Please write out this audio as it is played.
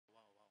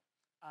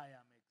I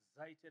am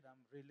excited. I'm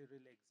really,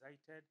 really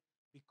excited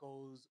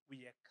because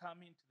we are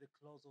coming to the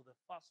close of the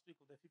first week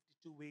of the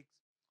 52 weeks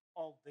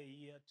of the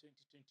year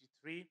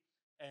 2023.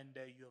 And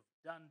you have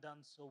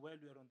done so well.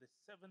 We are on the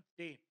seventh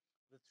day,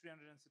 the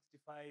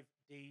 365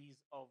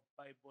 days of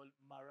Bible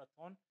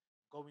marathon,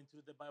 going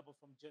through the Bible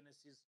from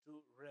Genesis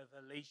to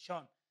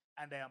Revelation.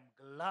 And I am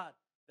glad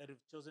that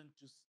you've chosen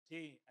to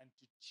stay and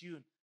to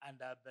tune.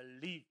 And I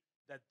believe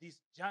that this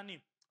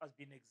journey has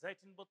been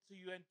exciting both to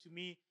you and to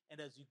me. And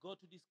as you go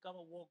to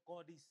discover what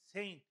God is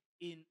saying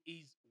in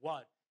His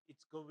Word,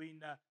 it's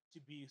going to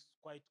be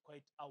quite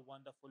a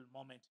wonderful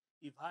moment.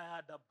 If I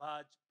had a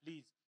badge,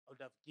 please, I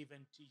would have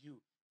given to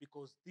you,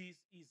 because this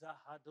is a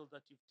hurdle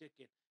that you've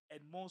taken. And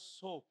more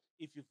so,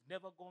 if you've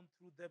never gone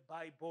through the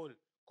Bible,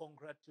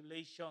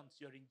 congratulations,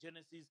 you're in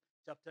Genesis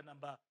chapter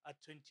number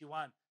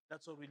 21.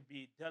 That's what we'll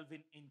be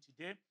delving in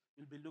today.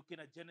 We'll be looking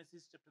at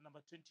Genesis chapter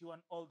number 21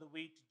 all the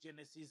way to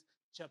Genesis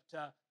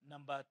chapter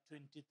number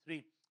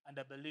 23. And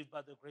I believe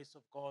by the grace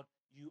of God,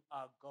 you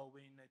are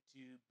going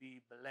to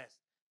be blessed.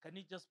 Can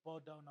you just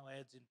bow down our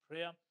heads in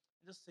prayer?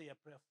 Just say a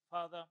prayer.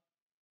 Father,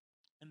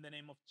 in the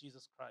name of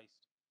Jesus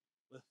Christ,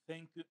 we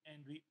thank you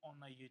and we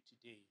honor you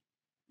today.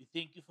 We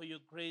thank you for your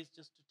grace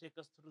just to take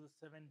us through the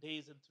 7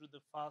 days and through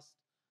the first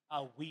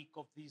week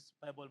of this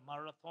Bible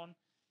marathon.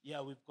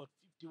 Yeah, we've got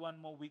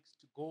 51 more weeks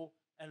to go.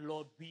 And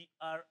Lord, we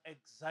are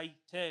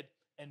excited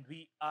and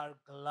we are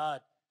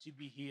glad to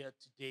be here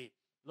today.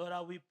 Lord,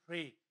 I will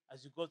pray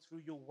as you go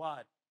through your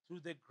word,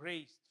 through the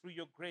grace, through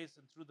your grace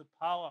and through the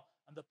power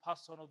and the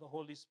person of the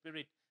Holy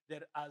Spirit,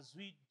 that as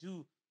we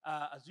do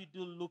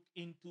look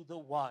into the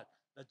word,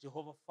 that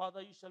Jehovah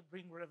Father, you shall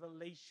bring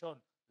revelation,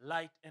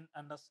 light, and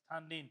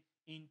understanding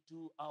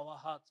into our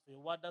hearts. For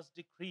your word does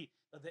decree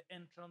that the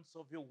entrance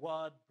of your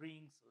word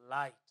brings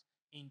light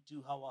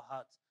into our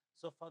hearts.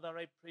 So, Father,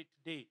 I pray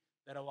today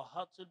that our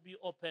hearts will be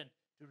open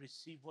to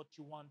receive what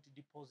you want to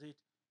deposit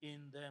in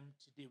them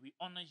today. We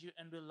honor you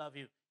and we love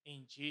you.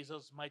 In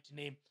Jesus' mighty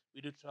name,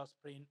 we do trust,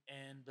 praying,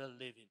 and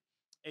believing.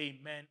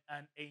 Amen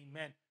and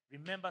amen.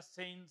 Remember,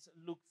 saints,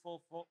 Luke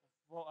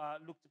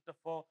chapter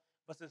 4,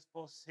 verses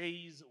 4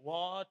 says,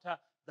 what?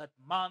 That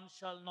man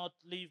shall not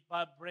live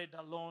by bread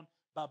alone,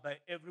 but by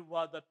every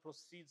word that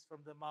proceeds from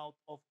the mouth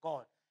of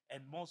God.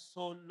 And more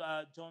so,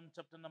 John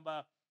chapter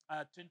number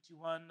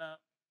 21,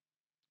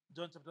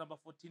 John chapter number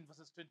 14,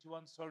 verses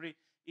 21,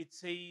 it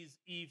says,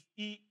 if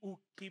he who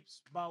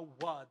keeps my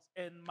words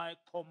and my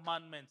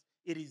commandments,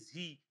 it is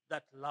he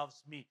that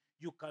loves me.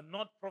 You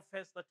cannot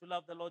profess that you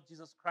love the Lord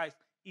Jesus Christ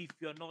if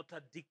you're not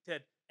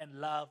addicted and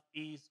love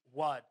his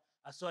word.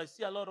 So I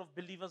see a lot of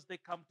believers, they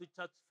come to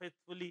church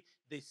faithfully,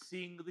 they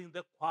sing in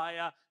the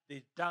choir,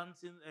 they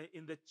dance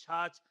in the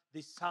church,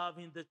 they serve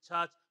in the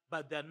church,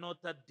 but they're not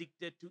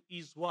addicted to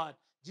his word.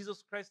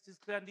 Jesus Christ is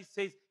clear and he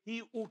says,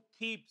 he who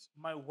keeps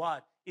my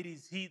word, it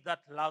is he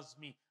that loves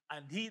me.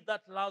 And he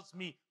that loves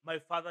me, my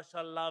Father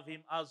shall love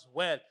him as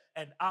well.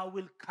 And I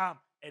will come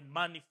and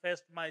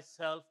manifest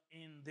myself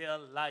in their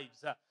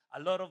lives. A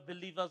lot of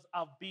believers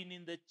have been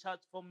in the church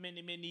for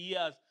many, many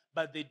years,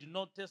 but they do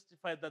not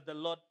testify that the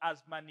Lord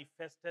has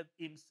manifested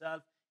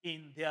himself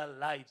in their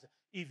lives.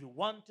 If you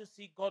want to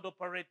see God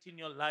operate in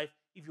your life,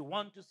 if you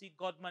want to see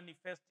God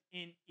manifest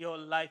in your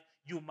life,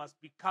 you must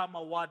become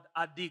a word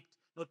addict.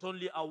 Not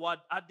only a word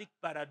addict,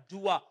 but a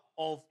doer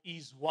of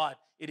his word.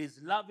 It is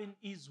loving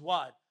his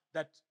word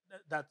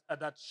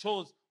that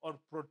shows or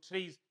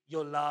portrays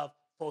your love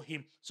for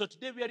him. So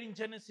today we are in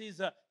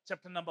Genesis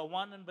chapter number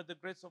 1, and by the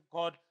grace of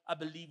God, I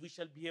believe we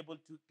shall be able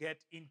to get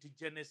into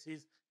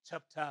Genesis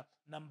chapter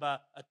number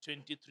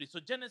 23. So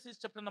Genesis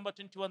chapter number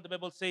 21, the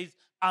Bible says,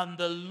 and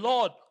the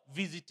Lord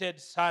visited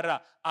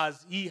Sarah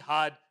as he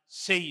had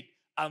said,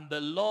 and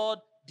the Lord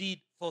did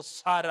for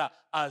Sarah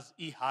as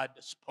he had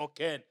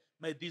spoken.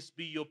 May this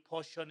be your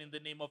portion in the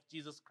name of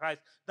Jesus Christ,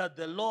 that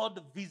the Lord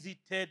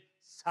visited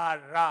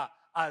Sarah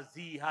as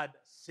he had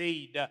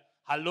said.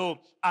 Hello.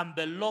 And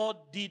the Lord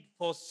did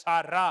for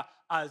Sarah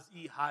as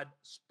he had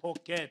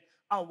spoken.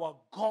 Our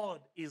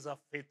God is a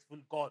faithful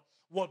God.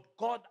 What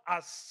God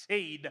has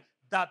said,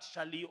 that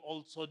shall he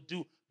also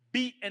do.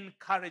 Be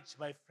encouraged,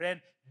 my friend.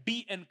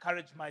 Be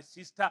encouraged, my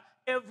sister.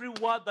 Every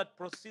word that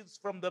proceeds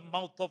from the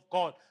mouth of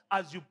God,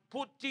 as you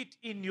put it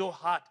in your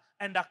heart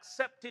and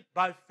accept it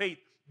by faith,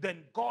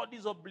 then God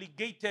is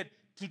obligated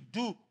to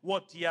do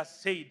what he has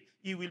said.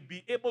 He will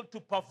be able to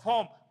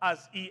perform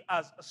as he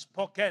has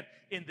spoken,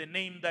 in the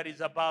name that is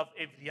above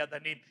every other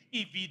name.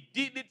 If he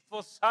did it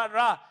for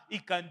Sarah, he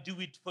can do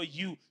it for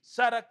you.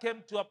 Sarah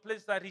came to a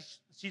place that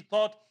she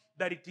thought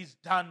that it is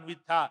done with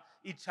her.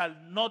 It shall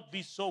not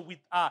be so with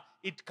her.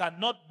 It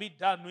cannot be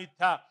done with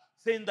her.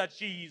 Saying that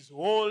she is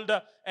old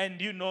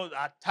and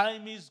her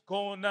time is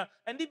gone.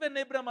 And even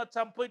Abraham at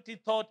some point he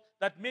thought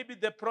that maybe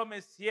the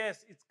promise,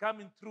 yes, it's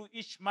coming through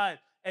Ishmael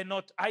and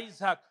not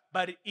Isaac,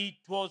 but it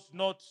was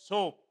not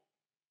so.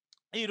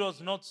 It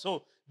was not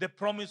so. The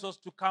promise was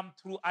to come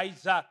through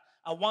Isaac.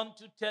 I want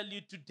to tell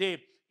you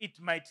today, it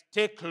might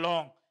take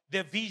long.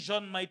 The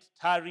vision might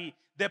tarry.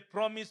 The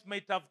promise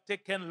might have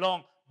taken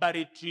long, but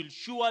it will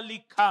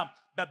surely come.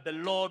 that the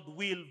Lord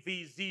will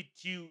visit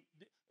you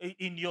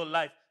in your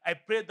life. I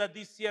pray that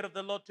this year of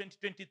the Lord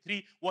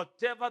 2023,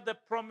 whatever the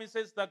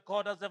promises that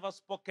God has ever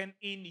spoken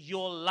in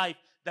your life,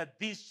 that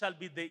this shall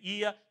be the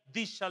year,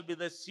 this shall be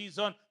the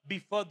season,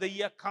 before the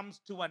year comes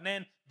to an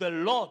end, the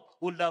Lord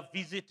will have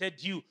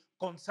visited you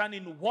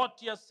concerning what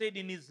He has said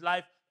in His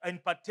life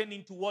and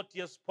pertaining to what He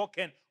has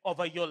spoken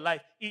over your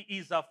life. He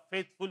is a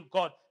faithful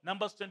God.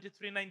 Numbers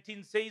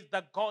 23:19 says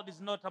that God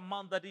is not a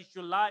man that He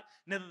should lie,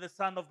 neither the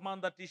son of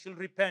man that He should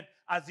repent.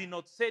 As He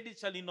not said it,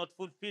 shall He not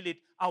fulfill it.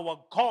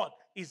 Our God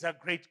is a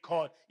great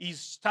God. He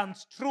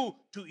stands true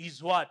to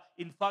His word.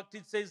 In fact,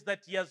 it says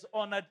that He has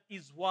honored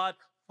His word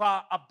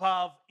far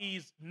above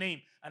His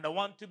name. And I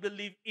want to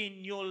believe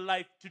in your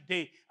life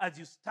today, as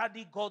you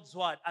study God's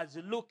word, as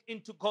you look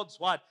into God's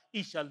word,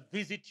 He shall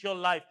visit your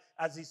life.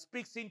 As He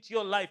speaks into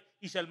your life,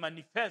 He shall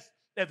manifest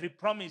every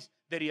promise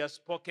that He has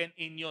spoken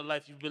in your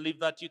life. You believe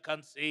that, you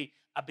can say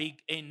a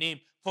big amen.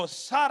 For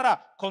Sarah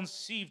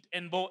conceived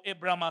and bore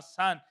Abraham a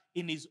son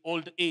in his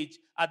old age,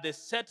 at the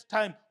set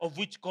time of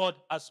which God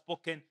has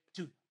spoken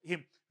to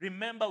him.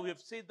 Remember, we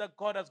have said that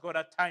God has got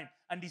a time,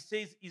 and He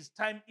says His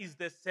time is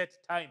the set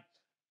time.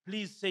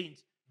 Please,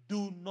 saints,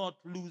 do not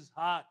lose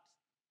heart.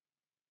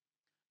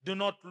 Do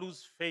not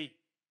lose faith.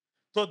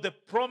 So the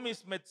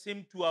promise might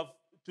seem to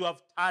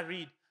have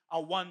tarried. I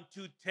want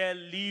to tell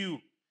you,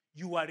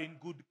 you are in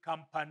good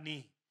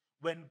company.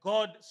 When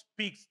God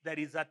speaks, there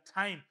is a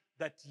time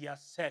that He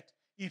has set.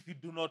 If you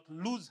do not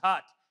lose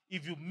heart,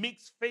 if you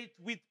mix faith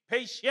with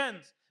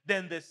patience,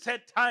 then the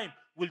set time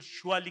will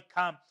surely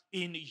come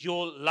in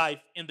your life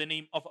in the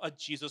name of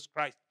Jesus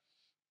Christ.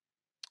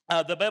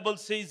 The Bible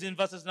says in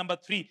verses number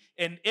 3,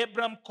 and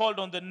Abram called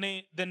on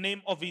the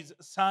name of his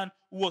son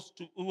who was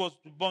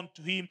born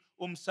to him,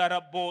 whom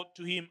Sarah bore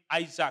to him,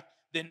 Isaac.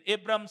 Then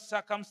Abram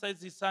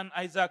circumcised his son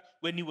Isaac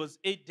when he was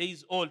 8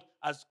 days old,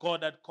 as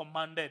God had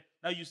commanded.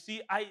 Now you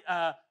see,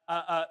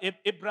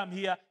 Abram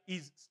here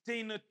is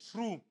staying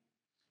true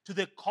to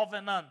the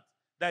covenant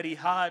that he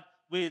had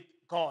with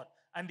God.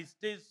 And he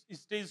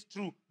stays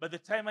true. By the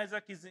time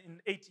Isaac is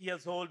in 8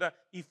 years old,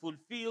 he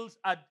fulfills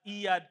as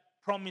he had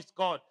promised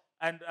God,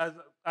 and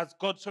as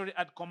God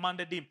had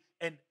commanded him.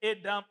 And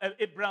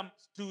Abraham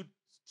stood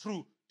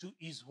true to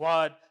his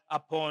word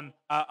upon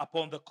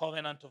the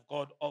covenant of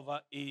God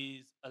over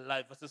his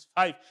life. Verses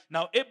 5.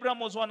 Now Abraham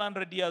was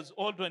 100 years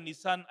old when his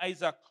son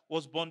Isaac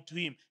was born to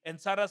him. And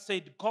Sarah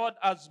said, God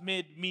has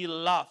made me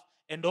laugh,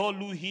 and all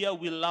who hear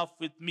will laugh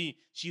with me.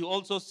 She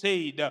also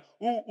said,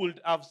 who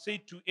would have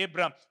said to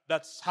Abraham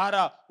that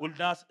Sarah will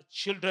nurse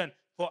children,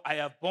 for I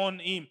have borne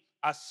him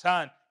a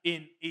son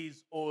in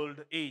his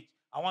old age.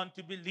 I want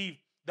to believe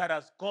that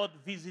as God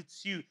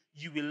visits you,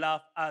 you will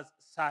laugh as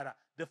Sarah.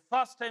 The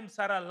first time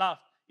Sarah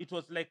laughed, it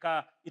was like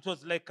not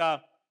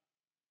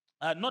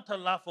a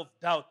laugh of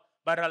doubt,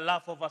 but a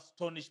laugh of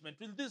astonishment.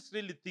 Will this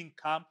really thing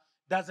come?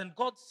 Doesn't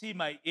God see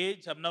my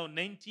age? I'm now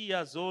 90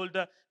 years old.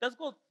 Does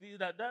God feel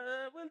that,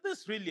 will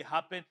this really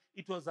happen?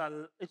 It was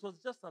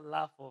just a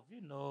laugh of,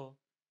 will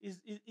it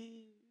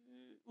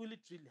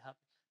really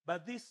happen?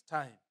 But this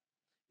time,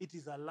 it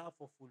is a laugh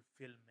of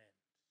fulfillment.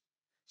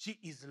 She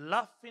is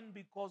laughing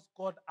because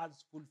God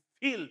has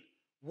fulfilled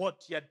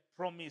what He had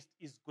promised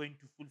is going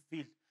to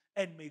fulfill.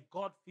 And may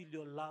God fill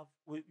your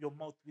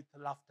mouth with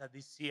laughter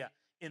this year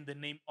in the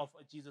name of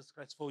Jesus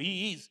Christ, for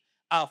He is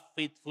a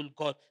faithful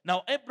God.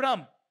 Now,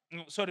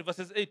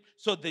 verses 8.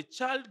 So the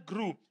child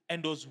grew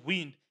and was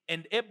weaned,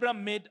 and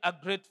Abram made a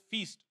great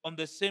feast on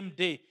the same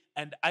day,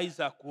 and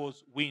Isaac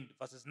was weaned.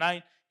 Verses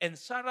 9. And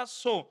Sarah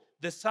saw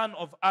the son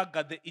of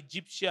Agar the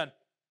Egyptian,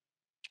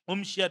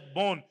 whom she had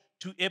borne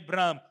to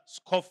Abram,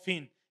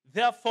 scoffing.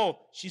 Therefore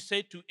she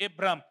said to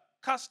Abram,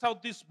 cast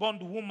out this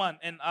bondwoman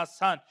and her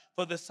son,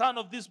 for the son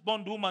of this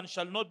bondwoman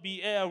shall not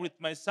be heir with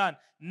my son,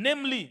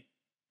 namely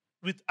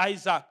with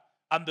Isaac.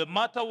 And the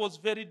matter was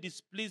very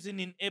displeasing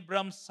in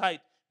Abram's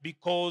sight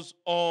because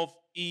of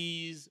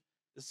his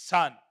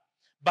son.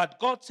 But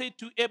God said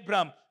to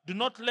Abram, do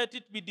not let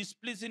it be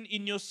displeasing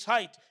in your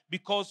sight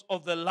because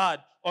of the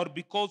lad or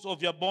because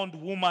of your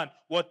bondwoman.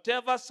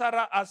 Whatever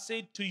Sarah has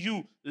said to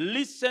you,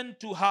 listen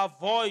to her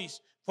voice,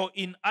 for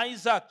in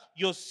Isaac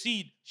your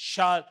seed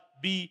shall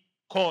be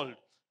called.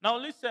 Now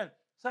listen,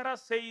 Sarah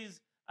says,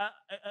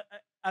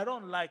 I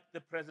don't like the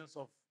presence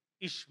of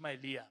Ishmael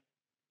here.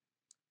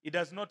 It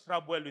does not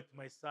rub well with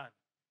my son.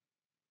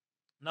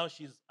 Now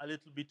she's a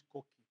little bit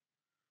cocky.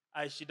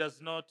 It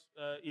does not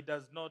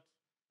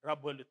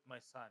rub well with my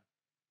son.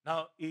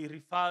 Now he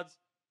refers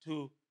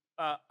to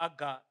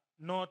Agar,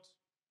 not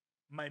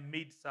my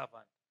maid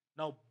servant.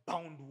 Now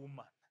bound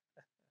woman.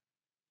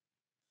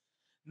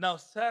 Now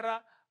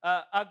Sarah,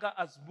 Agar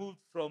has moved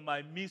from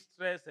my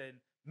mistress and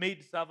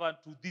maid servant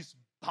to this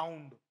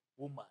bound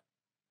woman.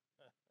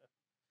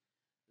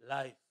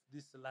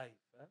 This life.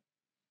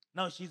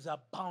 Now she's a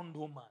bound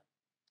woman.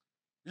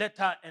 Let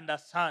her and her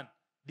son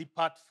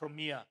depart from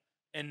here.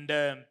 And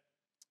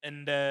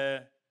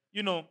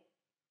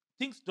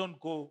things don't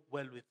go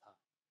well with her.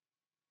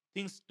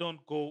 Things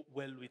don't go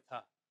well with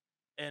her.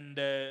 And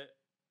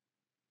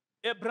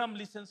Abraham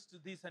listens to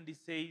this and he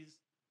says,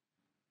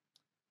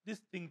 this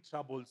thing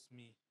troubles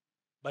me.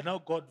 But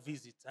now God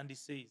visits and he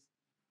says,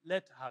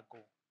 let her go.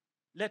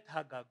 Let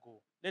Hagar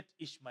go. Let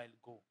Ishmael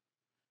go.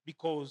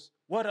 Because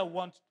what I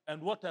want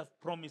and what I've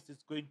promised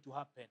is going to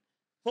happen.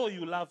 Though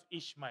you love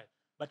Ishmael,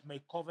 but my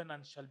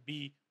covenant shall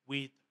be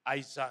with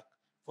Isaac.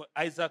 For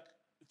Isaac,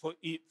 for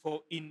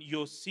in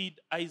your seed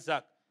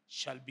Isaac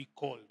shall be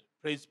called.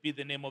 Praise be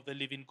the name of the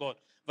living God.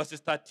 Verses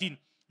 13.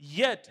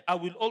 Yet I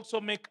will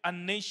also make a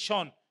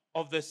nation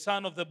of the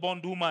son of the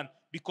bondwoman,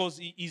 because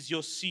he is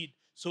your seed.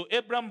 So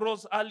Abram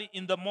rose early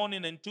in the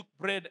morning and took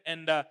bread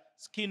and a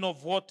skin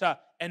of water,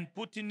 and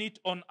putting it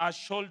on her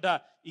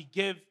shoulder, he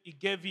gave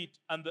it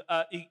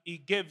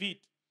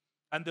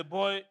and the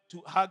boy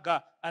to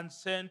Hagar, and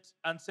sent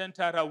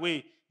her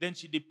away. Then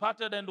she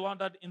departed and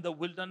wandered in the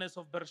wilderness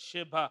of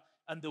Beersheba,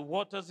 and the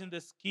waters in the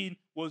skin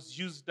was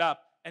used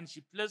up. And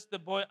she placed the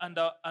boy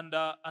under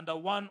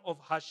one of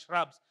her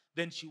shrubs.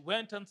 Then she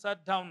went and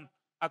sat down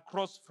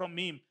across from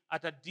him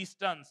at a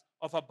distance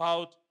of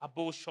about a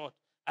bow shot.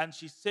 And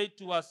she said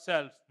to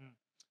herself,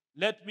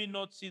 let me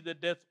not see the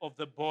death of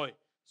the boy.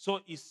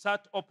 So he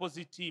sat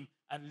opposite him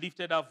and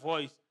lifted her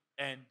voice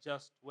and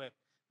just wept.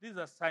 This is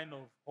a sign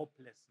of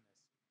hopelessness.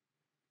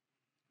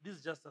 This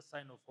is just a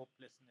sign of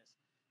hopelessness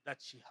that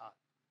she had.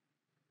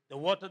 The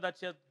water that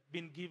she had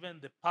been given,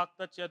 the path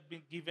that she had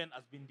been given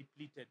has been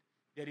depleted.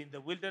 They're in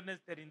the wilderness,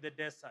 they're in the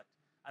desert.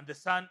 And the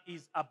son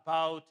is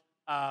about,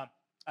 to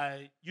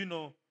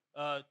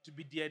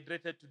be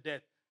dehydrated to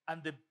death.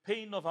 And the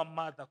pain of a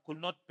mother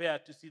could not bear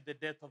to see the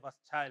death of her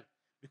child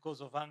because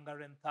of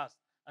hunger and thirst.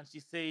 And she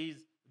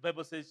says, the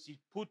Bible says, she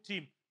put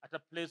him at a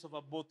place of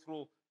a bow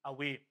throw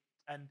away.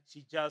 And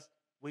she just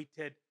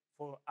waited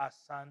for her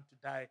son to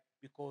die,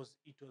 because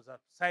it was a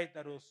sight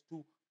that was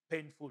too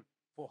painful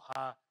for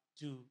her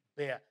to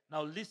bear.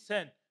 Now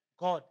listen,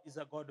 God is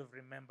a God of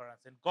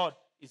remembrance, and God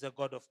is a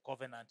God of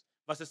covenant.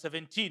 Verse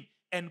 17,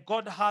 and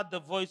God heard the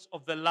voice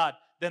of the Lord.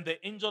 Then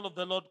the angel of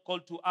the Lord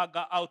called to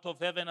Hagar out of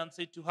heaven and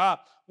said to her,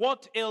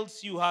 what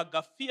ails you,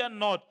 Hagar? Fear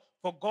not,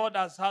 for God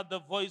has heard the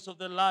voice of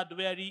the Lord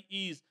where he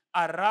is.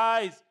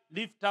 Arise,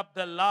 lift up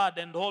the Lord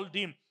and hold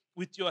him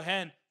with your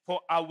hand, for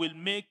I will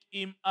make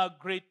him a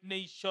great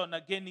nation.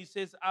 Again, he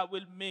says, I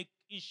will make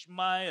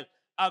Ishmael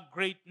a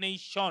great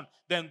nation.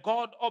 Then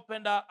God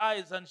opened her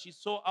eyes, and she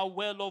saw a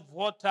well of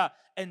water,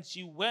 and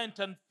she went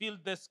and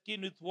filled the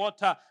skin with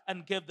water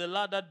and gave the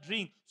lad a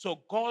drink.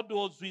 So God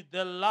was with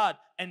the lad,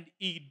 and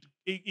he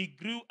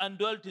grew and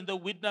dwelt in the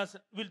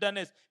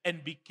wilderness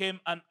and became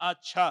an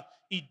archer.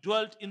 He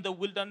dwelt in the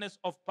wilderness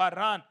of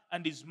Paran,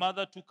 and his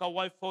mother took a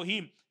wife for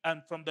him,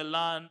 and from the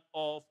land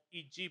of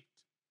Egypt.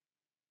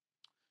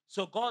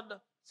 So God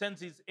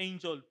sends his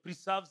angel,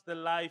 preserves the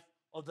life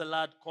of the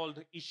lad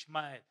called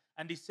Ishmael.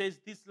 And he says,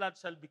 this lad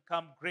shall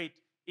become great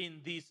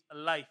in this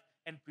life,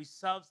 and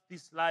preserves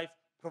this life,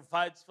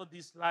 provides for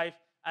this life.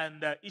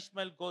 And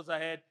Ishmael goes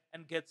ahead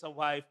and gets a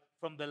wife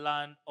from the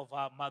land of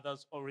her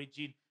mother's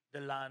origin,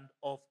 the land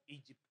of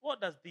Egypt.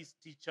 What does this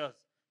teach us?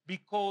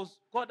 Because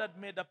God had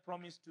made a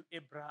promise to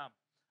Abraham,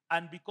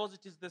 and because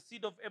it is the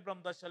seed of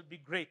Abraham that shall be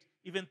great,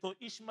 even though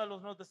Ishmael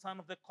was not the son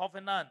of the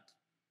covenant,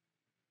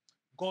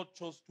 God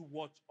chose to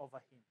watch over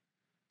him.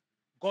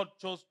 God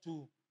chose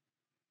to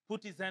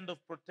put his hand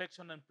of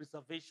protection and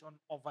preservation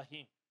over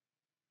him.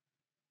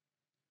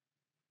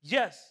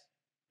 Yes,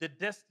 the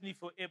destiny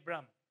for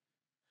Abraham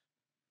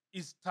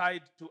is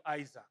tied to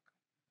Isaac.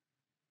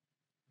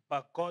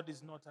 But God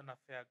is not an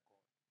unfair God.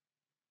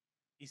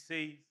 He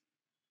says,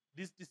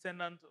 this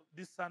descendant,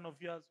 this son of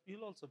yours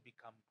will also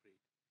become great,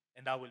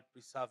 and I will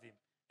preserve him.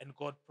 And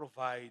God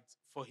provides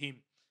for him.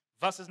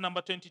 Verses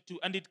number 22.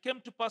 And it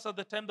came to pass at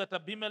the time that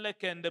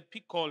Abimelech and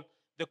Pichol,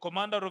 the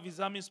commander of his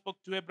army,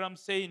 spoke to Abraham,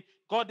 saying,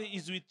 God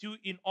is with you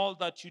in all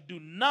that you do.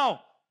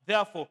 Now,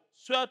 therefore,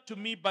 swear to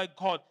me by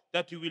God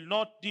that you will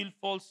not deal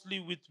falsely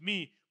with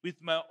me, with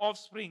my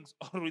offsprings,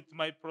 or with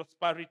my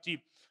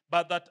prosperity,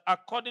 but that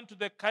according to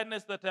the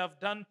kindness that I have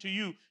done to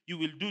you, you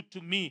will do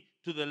to me,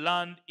 to the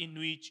land in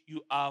which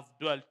you have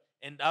dwelt.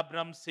 And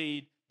Abraham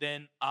said,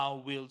 then I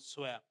will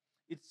swear.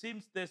 It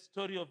seems the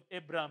story of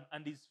Abraham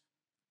and his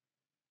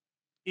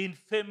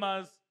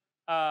infamous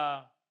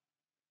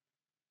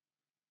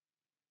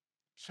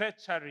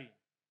treachery,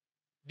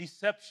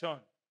 deception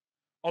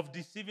of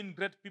deceiving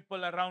great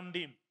people around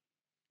him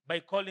by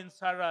calling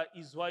Sarah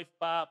his wife,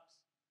 perhaps,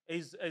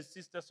 his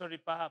sister,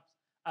 perhaps,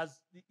 as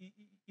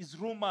his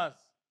rumors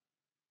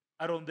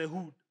are on the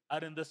hood,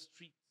 are in the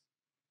streets.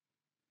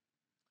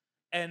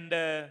 And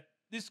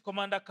this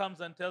commander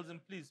comes and tells him,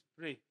 please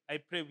pray, I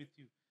pray with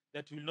you,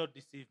 that you will not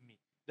deceive me,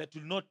 that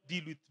you will not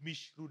deal with me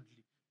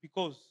shrewdly,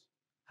 because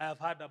I have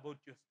heard about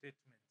your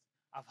statements.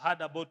 I've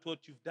heard about what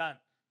you've done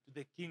to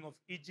the king of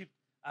Egypt,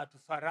 to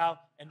Pharaoh,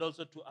 and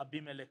also to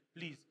Abimelech.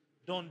 Please,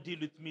 don't deal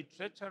with me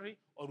treachery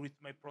or with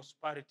my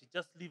prosperity.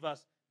 Just leave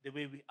us the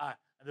way we are.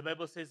 And the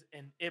Bible says,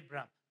 and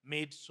Abraham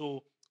made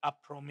so a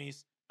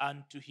promise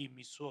unto him.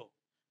 He swore.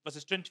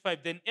 Verses 25,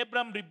 then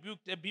Abraham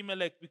rebuked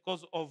Abimelech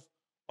because of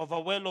a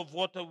well of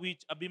water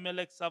which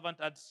Abimelech's servant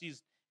had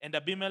seized. And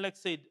Abimelech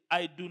said,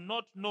 I do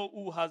not know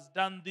who has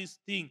done this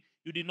thing.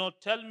 You did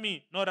not tell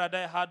me, nor had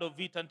I heard of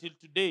it until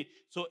today.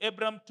 So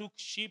Abram took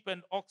sheep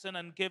and oxen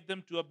and gave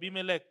them to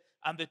Abimelech,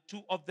 and the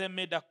two of them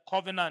made a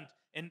covenant.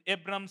 And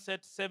Abram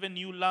set 7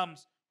 new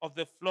lambs of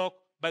the flock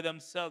by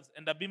themselves.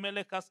 And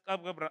Abimelech asked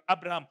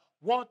Abraham,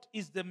 what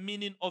is the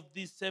meaning of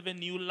these 7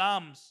 new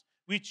lambs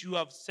which you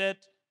have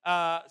set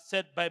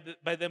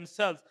by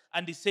themselves?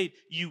 And he said,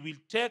 you will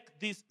take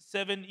these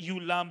 7 ewe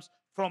lambs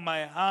from my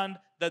hand,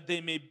 that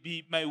they may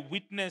be my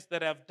witness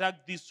that I have dug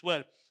this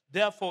well.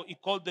 Therefore he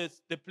called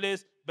the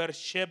place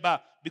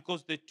Beersheba,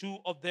 because the two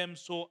of them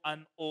saw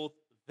an oath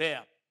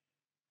there.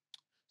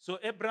 So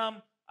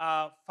Abraham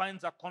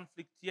finds a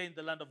conflict here in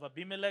the land of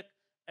Abimelech,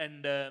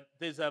 and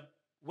there's a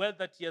well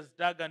that he has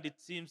dug, and it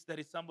seems there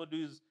is somebody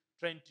who is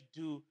trying to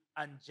do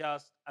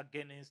unjust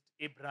against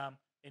Abraham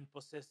in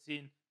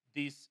possessing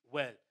this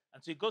well.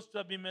 And so he goes to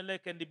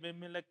Abimelech, and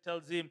Abimelech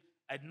tells him,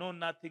 I know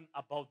nothing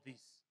about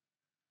this,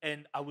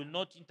 and I will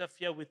not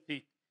interfere with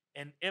it.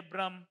 And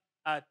Abraham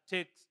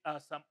takes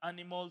some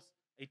animals.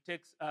 He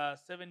takes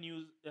 7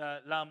 new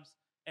lambs,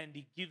 and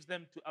he gives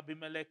them to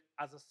Abimelech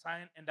as a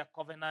sign and a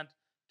covenant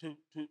to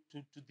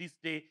this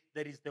day.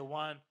 That is the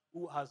one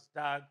who has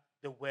dug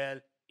the well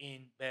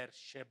in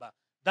Beersheba.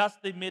 Thus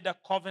they made a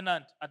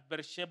covenant at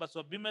Beersheba. So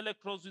Abimelech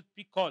rose with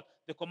Pichol,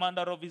 the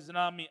commander of his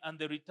army, and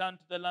they returned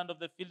to the land of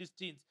the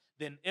Philistines.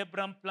 Then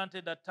Abram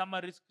planted a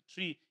tamarisk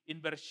tree in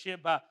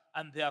Beersheba,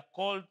 and they are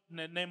called in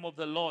the name of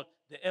the Lord,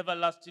 the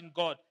everlasting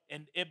God.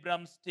 And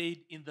Abram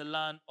stayed in the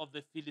land of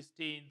the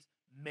Philistines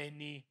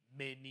many,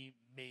 many,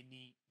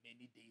 many,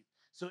 many days.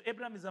 So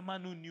Abram is a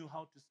man who knew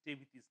how to stay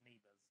with his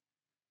neighbors.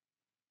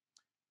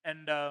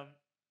 And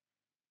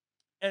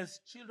as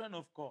children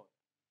of God,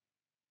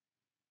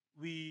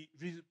 we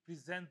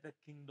represent the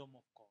kingdom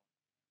of God.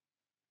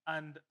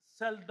 And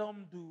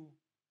seldom do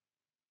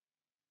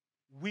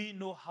we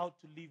know how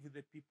to live with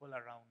the people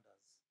around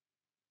us.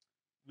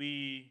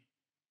 We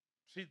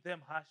treat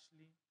them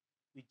harshly.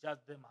 We judge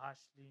them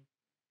harshly.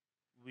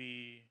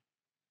 We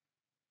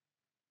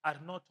are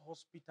not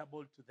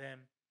hospitable to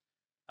them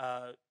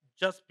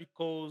just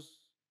because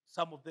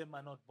some of them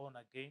are not born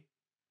again.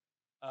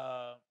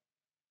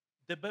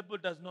 The Bible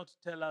does not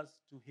tell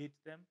us to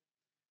hate them.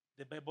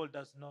 The Bible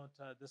does not,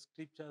 the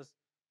scriptures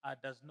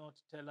does not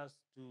tell us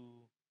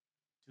to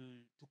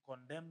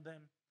condemn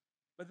them,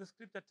 but the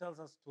scripture tells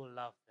us to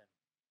love them.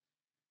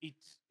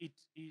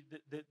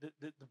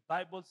 The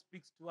Bible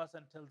speaks to us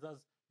and tells us,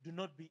 do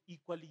not be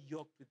equally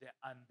yoked with the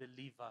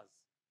unbelievers.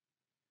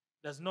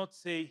 It does not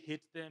say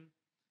hate them.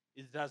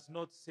 It does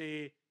not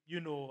say,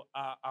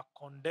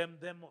 condemn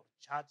them or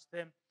charge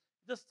them.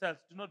 It just tells,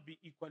 do not be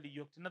equally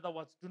yoked. In other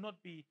words, do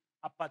not be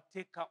a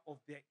partaker of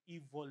their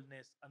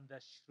evilness and their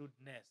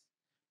shrewdness,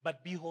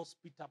 but be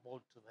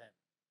hospitable to them.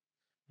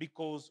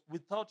 Because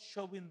without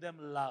showing them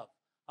love,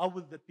 how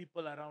will the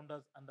people around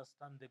us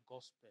understand the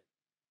gospel?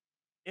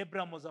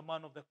 Abraham was a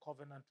man of the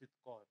covenant with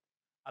God.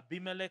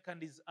 Abimelech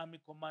and his army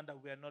commander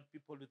were not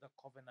people with a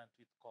covenant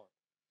with God.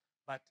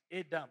 But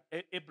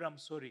Abraham,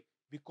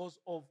 because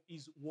of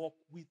his walk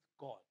with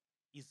God,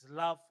 his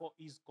love for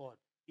his God,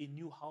 he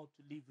knew how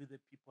to live with the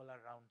people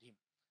around him.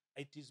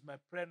 It is my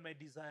prayer and my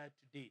desire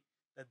today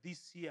that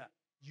this year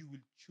you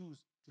will choose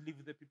to live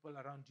with the people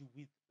around you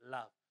with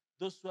love.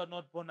 Those who are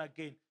not born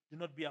again, do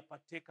not be a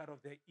partaker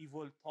of their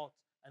evil thoughts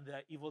and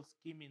their evil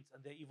schemings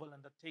and their evil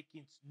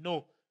undertakings.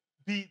 No,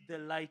 be the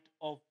light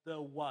of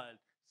the world.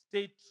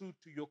 Stay true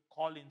to your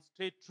calling.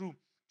 Stay true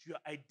to your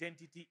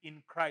identity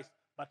in Christ,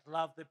 but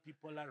love the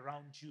people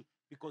around you,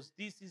 because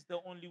this is the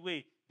only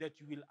way that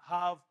you will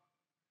have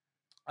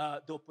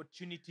the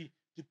opportunity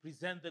to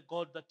present the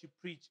God that you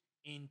preach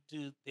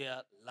into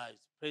their lives.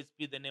 Praise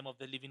be the name of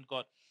the living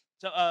God.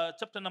 So,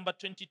 chapter number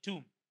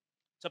 22.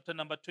 Chapter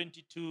number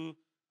 22.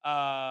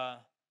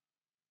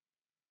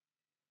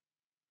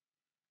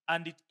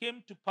 And it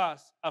came to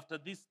pass after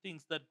these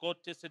things that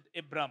God tested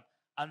Abraham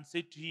and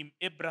said to him,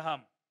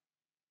 Abraham.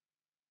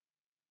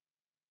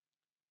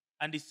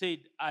 And he said,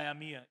 I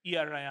am here.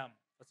 Here I am.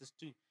 Verses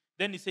 2.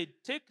 Then he said,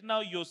 take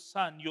now your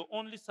son, your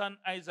only son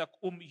Isaac,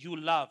 whom you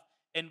love,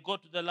 and go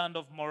to the land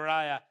of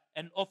Moriah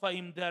and offer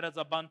him there as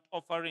a burnt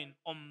offering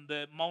on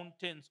the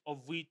mountains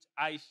of which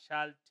I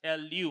shall tell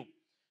you.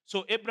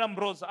 So Abraham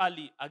rose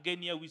early.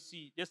 Again, here we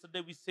see.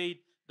 Yesterday we said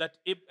that,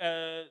 is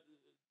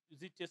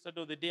it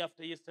yesterday or the day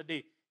after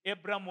yesterday?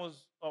 Abraham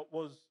was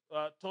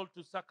told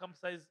to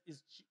circumcise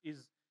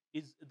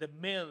the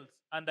males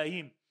under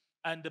him.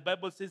 And the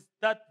Bible says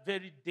that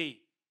very day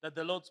that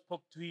the Lord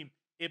spoke to him,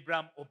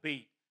 Abraham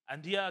obeyed.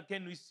 And here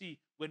again we see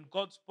when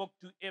God spoke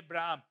to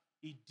Abraham,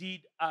 he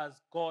did as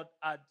God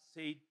had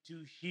said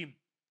to him.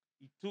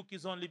 He took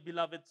his only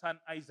beloved son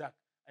Isaac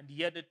and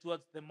he headed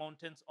towards the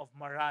mountains of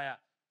Moriah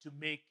to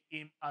make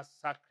him a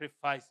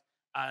sacrifice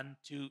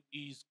unto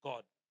his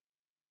God.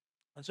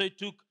 And so he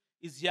took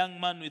his young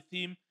man with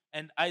him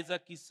and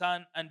Isaac his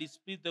son, and he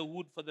split the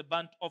wood for the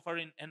burnt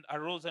offering and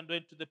arose and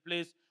went to the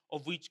place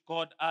of which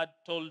God had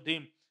told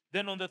him.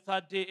 Then on the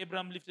third day,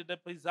 Abraham lifted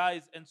up his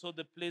eyes and saw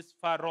the place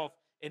far off.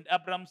 And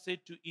Abraham said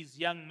to his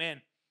young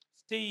men,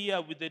 stay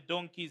here with the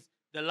donkeys.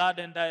 The lad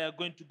and I are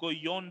going to go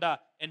yonder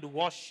and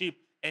worship,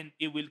 and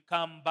it will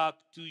come back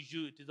to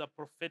you. It is a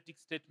prophetic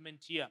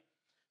statement here.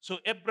 So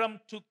Abram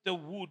took the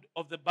wood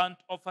of the burnt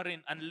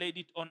offering and laid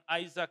it on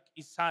Isaac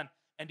his son,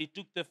 and he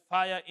took the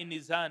fire in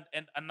his hand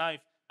and a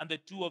knife, and the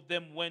two of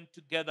them went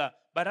together.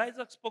 But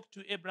Isaac spoke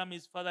to Abram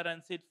his father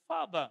and said,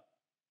 Father.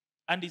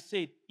 And he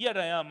said, Here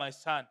I am, my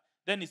son.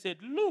 Then he said,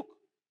 Look,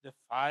 the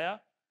fire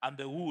and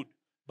the wood,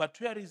 but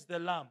where is the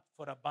lamb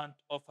for a burnt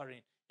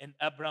offering? And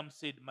Abram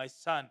said, My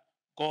son,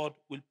 God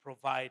will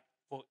provide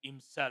for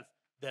himself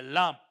the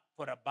lamb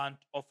for a burnt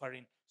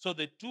offering. So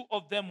the two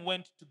of them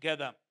went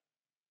together.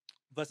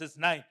 Verses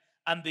 9.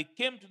 And they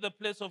came to the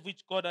place of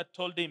which God had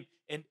told him,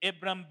 and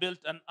Abram built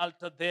an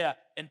altar there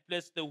and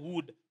placed the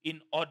wood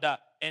in order.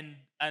 And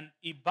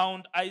he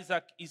bound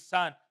Isaac his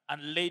son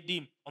and laid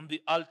him on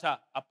the altar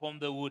upon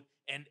the wood.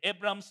 And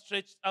Abram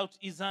stretched out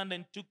his hand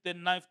and took the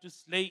knife to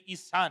slay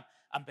his son.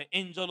 And the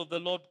angel of the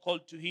Lord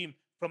called to him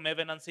from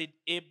heaven and said,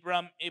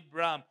 Abram,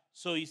 Abram.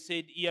 So he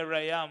said, Here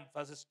I am.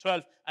 Verses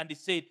 12. And he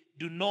said,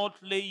 Do not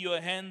lay your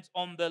hands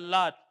on the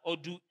lad or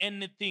do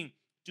anything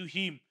to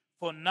him.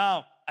 For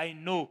now I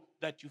know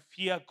that you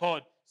fear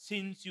God,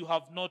 since you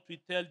have not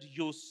withheld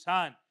your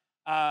son,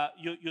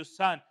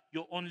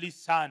 your only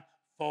son,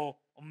 for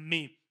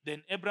me.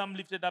 Then Abram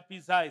lifted up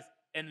his eyes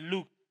and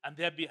looked, and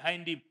there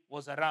behind him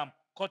was a ram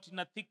caught in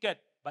a thicket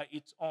by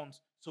its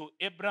horns. So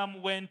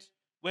Abram went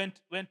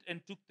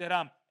and took the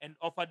ram and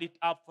offered it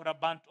up for a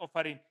burnt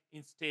offering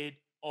instead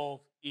of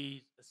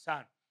his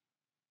son.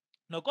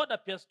 Now God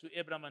appears to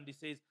Abram and he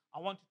says, I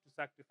want you to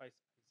sacrifice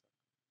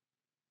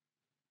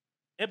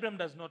Isaac. Abram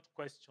does not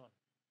question.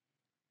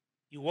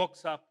 He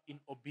walks up in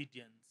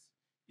obedience.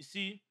 You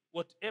see,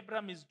 what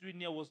Abram is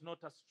doing here was not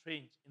as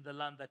strange in the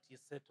land that he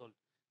settled.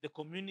 The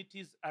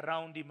communities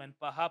around him, and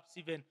perhaps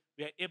even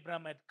where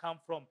Abram had come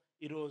from,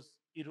 it was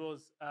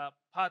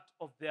part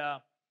of their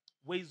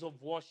ways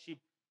of worship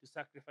to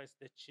sacrifice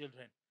their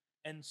children.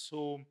 And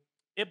so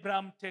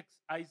Abram takes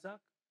Isaac,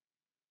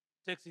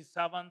 takes his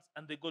servants,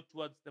 and they go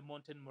towards the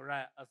mountain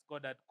Moriah as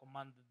God had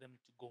commanded them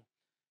to go.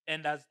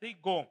 And as they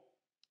go,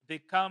 they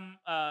come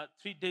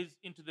 3 days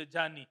into the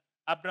journey.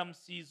 Abram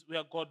sees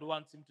where God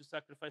wants him to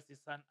sacrifice his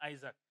son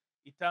Isaac.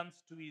 He turns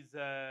to his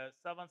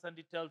servants and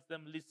he tells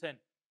them, Listen,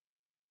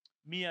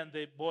 me and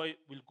the boy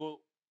will go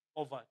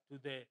over to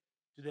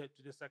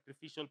the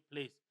sacrificial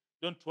place.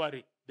 Don't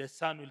worry, the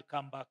son will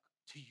come back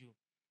to you.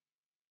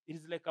 It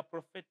is like a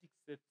prophetic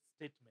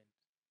statement.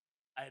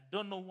 I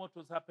don't know what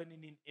was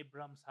happening in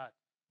Abram's heart,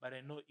 but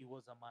I know he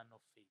was a man of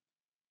faith.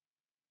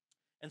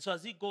 And so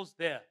as he goes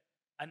there,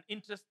 an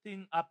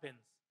interesting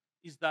happens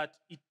is that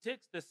he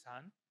takes the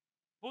son,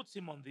 puts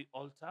him on the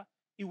altar.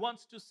 He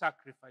wants to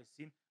sacrifice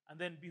him. And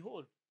then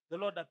behold, the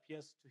Lord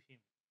appears to him.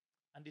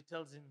 And he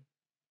tells him,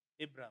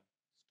 Abram,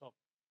 stop.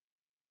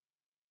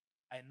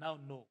 I now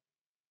know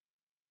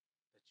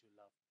that you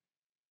love me.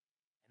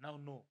 I now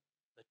know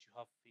that you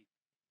have faith.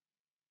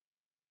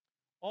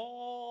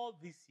 All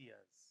these years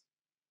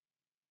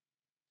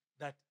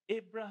that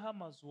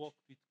Abraham has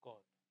walked with God,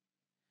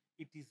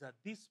 it is at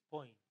this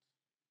point,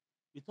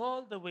 with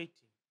all the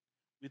waiting,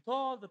 with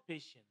all the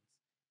patience,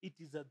 it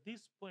is at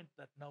this point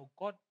that now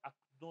God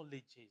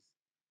acknowledges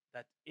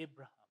that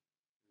Abraham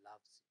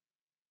loves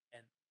him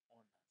and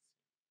honors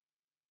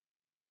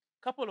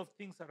him. A couple of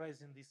things arise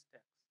in this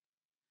text.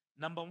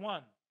 Number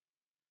one,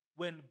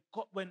 when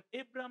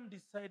Abraham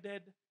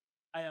decided,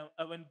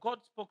 when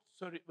God spoke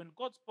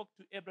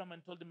to Abraham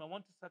and told him, I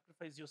want to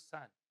sacrifice your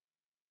son,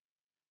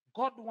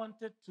 God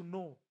wanted to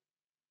know,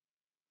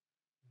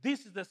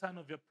 this is the son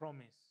of your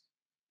promise,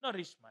 not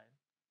Ishmael.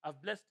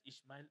 I've blessed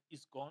Ishmael,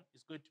 he's gone,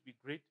 it's going to be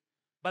great.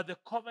 But the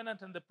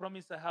covenant and the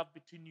promise I have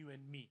between you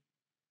and me,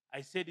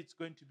 I said it's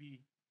going to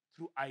be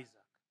through Isaac.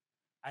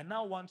 I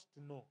now want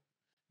to know,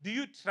 do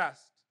you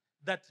trust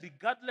that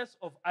regardless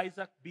of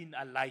Isaac being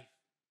alive,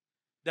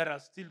 that are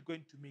still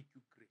going to make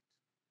you great?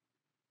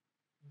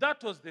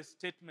 That was the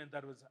statement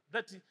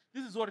this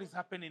is what is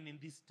happening in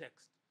this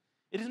text.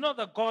 It is not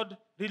that God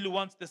really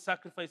wants the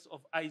sacrifice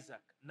of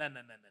Isaac. No.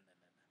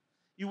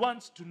 He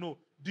wants to know,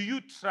 do you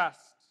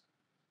trust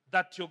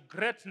that your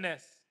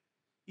greatness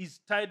is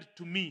tied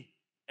to me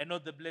and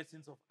not the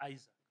blessings of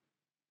Isaac?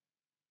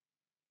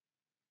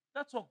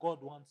 That's what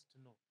God wants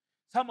to know.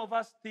 Some of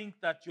us think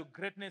that your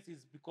greatness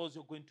is because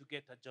you're going to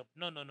get a job.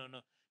 No.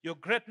 Your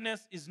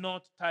greatness is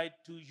not tied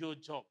to your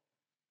job.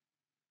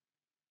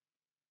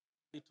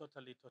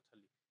 Totally.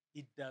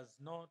 It does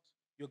not,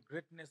 your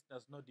greatness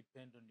does not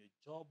depend on your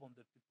job, on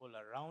the people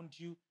around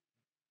you,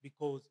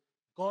 because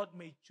God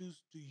may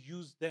choose to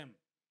use them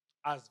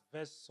as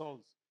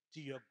vessels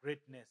to your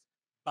greatness,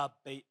 but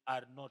they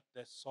are not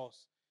the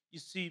source. You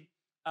see,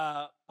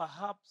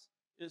 perhaps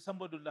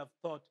somebody would have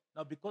thought,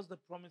 now because the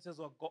promises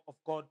of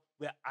God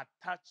were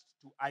attached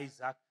to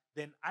Isaac,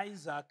 then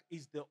Isaac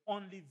is the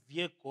only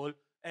vehicle,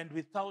 and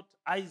without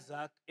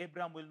Isaac,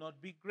 Abraham will not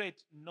be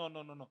great. No.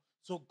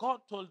 So God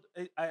told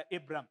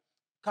Abraham,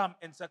 come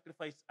and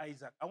sacrifice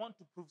Isaac. I want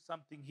to prove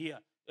something here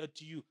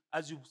to you.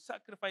 As you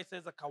sacrifice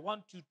Isaac, I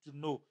want you to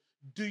know,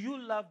 do you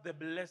love the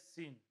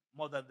blessing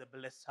more than the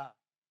blesser.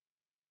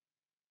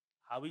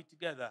 Are we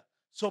together?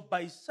 So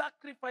by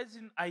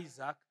sacrificing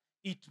Isaac,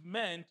 it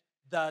meant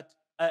that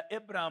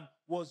Abraham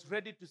was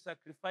ready to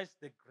sacrifice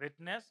the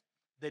greatness,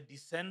 the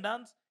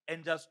descendants,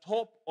 and just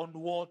hope on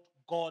what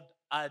God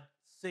had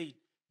said,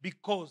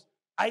 because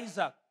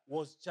Isaac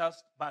was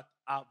just but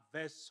a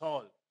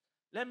vessel.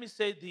 Let me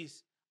say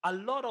this. A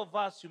lot of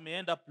us, you may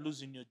end up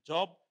losing your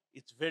job.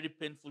 It's very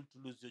painful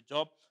to lose your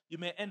job. You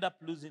may end up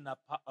losing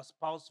a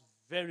spouse.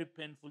 Very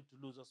painful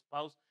to lose a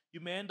spouse.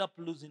 You may end up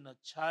losing a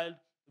child.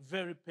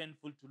 Very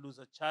painful to lose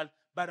a child.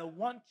 But I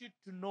want you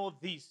to know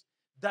this,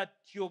 that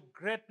your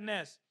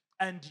greatness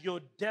and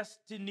your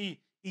destiny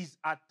is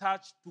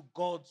attached to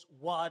God's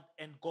word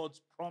and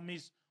God's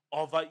promise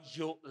over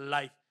your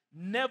life.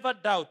 Never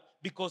doubt,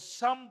 because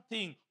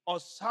something or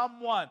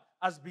someone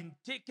has been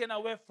taken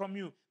away from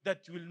you,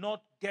 that you will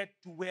not get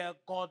to where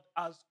God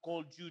has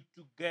called you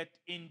to get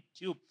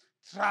into.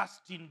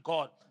 Trust in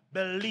God.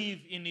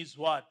 Believe in His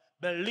word.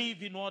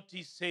 Believe in what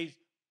He says.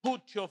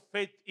 Put your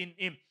faith in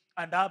Him.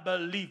 And I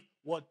believe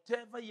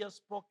whatever He has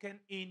spoken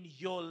in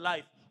your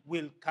life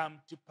will come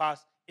to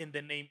pass in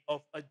the name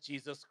of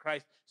Jesus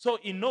Christ. So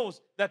He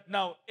knows that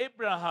now,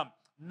 Abraham,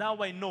 now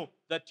I know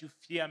that you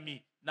fear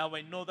me. Now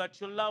I know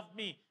that you love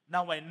me.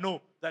 Now I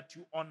know that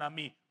you honor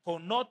me for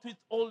not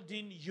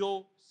withholding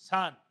your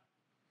son.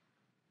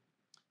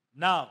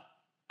 Now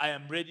I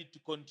am ready to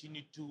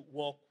continue to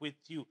walk with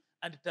you.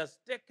 And it has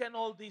taken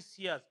all these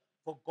years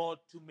for God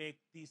to make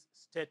this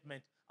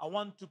statement. I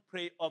want to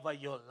pray over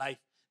your life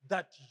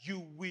that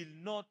you will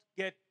not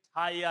get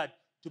tired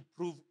to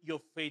prove your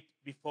faith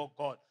before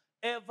God.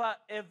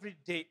 Every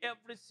day,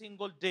 every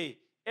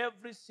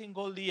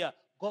single year,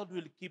 God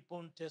will keep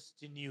on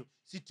testing you.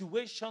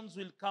 Situations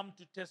will come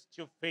to test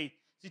your faith.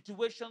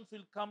 Situations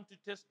will come to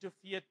test your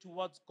fear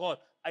towards God.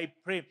 I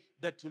pray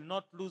that you'll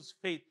not lose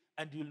faith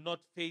and you'll not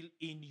fail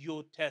in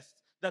your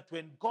tests. That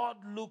when God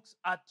looks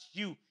at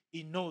you,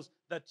 He knows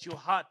that your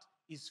heart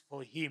is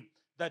for Him,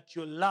 that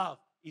your love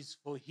is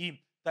for Him,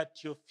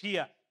 that your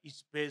fear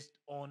is based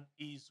on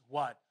His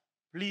word.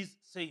 Please,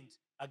 saints,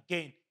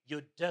 again,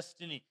 your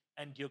destiny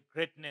and your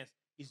greatness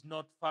is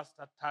not first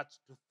attached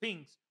to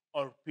things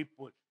or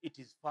people. It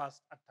is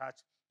first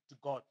attached to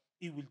God.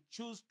 He will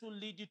choose to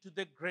lead you to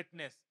the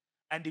greatness,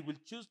 and He will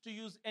choose to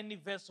use any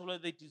vessel,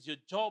 whether it is your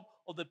job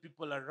or the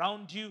people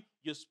around you,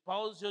 your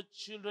spouse, your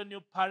children,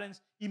 your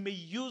parents. He may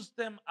use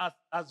them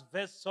as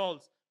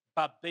vessels,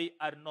 but they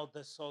are not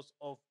the source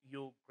of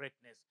your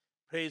greatness.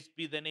 Praise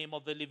be the name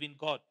of the living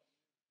God.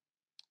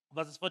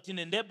 Verses 14,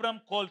 and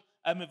Abraham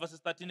verses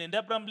 13, and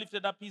Abraham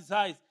lifted up his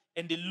eyes,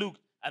 and he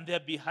looked, and there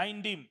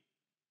behind him,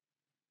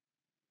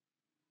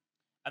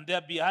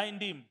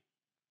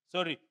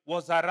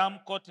 was a ram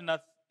caught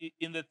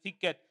in the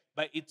thicket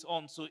by its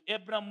own. So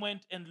Abraham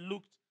went and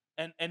looked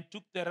and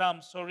took the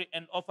ram,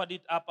 and offered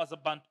it up as a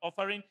burnt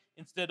offering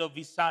instead of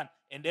his son.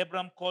 And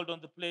Abraham called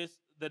on the place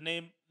the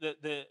name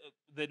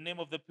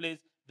of the place,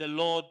 the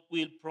Lord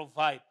will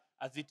provide.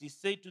 As it is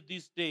said to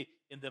this day,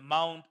 in the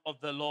mount of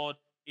the Lord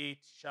it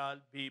shall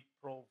be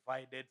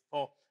provided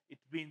for. It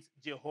means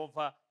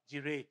Jehovah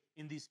Jireh.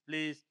 In this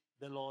place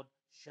the Lord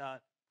shall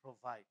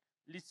provide.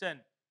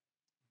 Listen,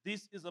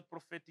 this is a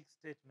prophetic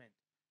statement.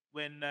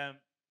 When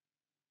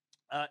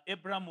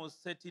Abraham was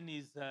setting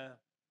his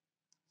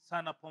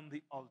son upon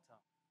the altar,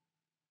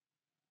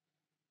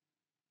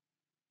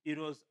 it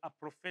was a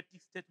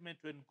prophetic statement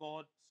when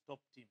God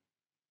stopped him.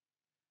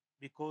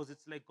 Because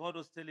it's like God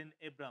was telling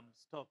Abraham,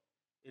 stop,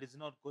 it is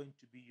not going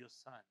to be your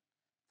son.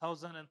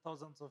 Thousands and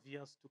thousands of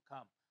years to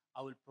come,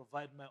 I will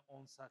provide my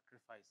own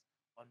sacrifice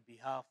on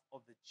behalf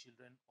of the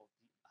children of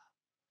the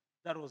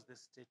earth. That was the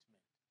statement.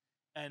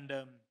 And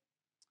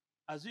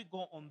as we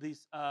go on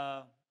this,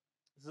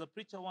 there's a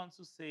preacher once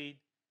who said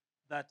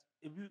that,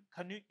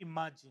 can you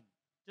imagine,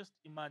 just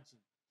imagine,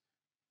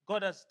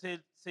 God has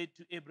said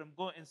to Abraham,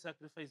 go and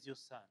sacrifice your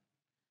son.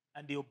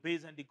 And he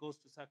obeys and he goes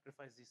to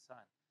sacrifice his son.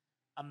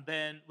 And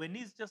then when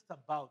he's just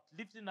about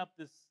lifting up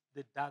the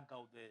dagger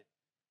or the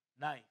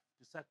knife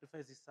to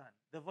sacrifice his son,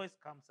 the voice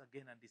comes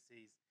again and he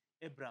says,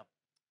 Abraham,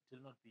 it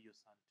will not be your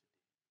son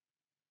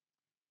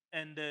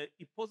today. And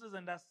he poses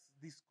and asks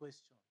this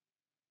question.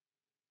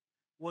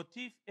 What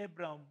if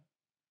Abraham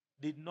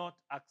did not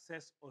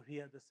access or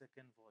hear the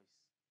second voice?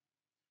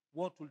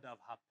 What would have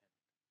happened?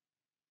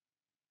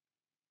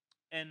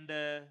 And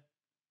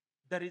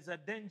there is a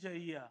danger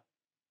here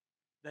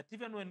that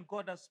even when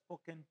God has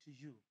spoken to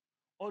you,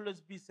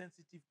 always be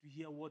sensitive to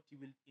hear what He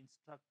will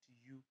instruct to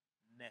you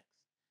next.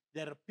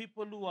 There are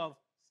people who have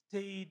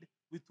stayed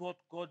with what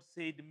God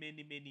said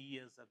many, many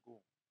years ago.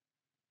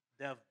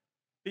 They have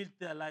built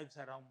their lives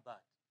around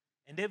that.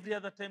 And every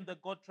other time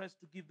that God tries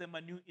to give them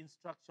a new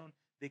instruction,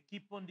 they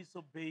keep on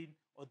disobeying,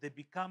 or they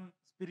become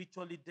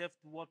spiritually deaf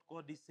to what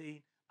God is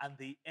saying, and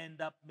they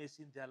end up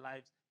messing their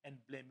lives and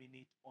blaming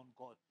it on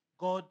God.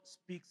 God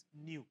speaks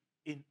new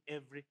in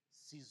every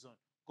season.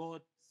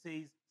 God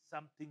says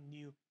something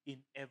new in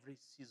every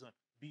season.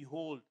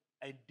 Behold,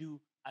 I do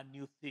a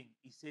new thing,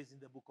 He says in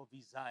the book of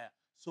Isaiah.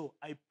 So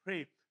I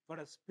pray for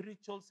a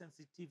spiritual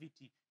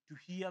sensitivity to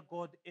hear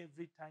God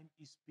every time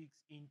He speaks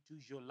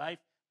into your life,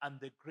 and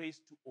the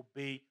grace to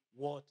obey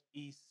what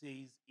He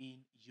says in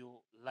your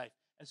life.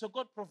 And so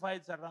God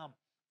provides a ram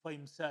for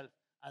Himself,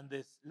 and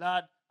this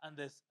lad and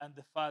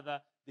the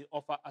father, they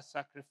offer a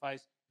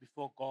sacrifice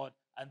before God,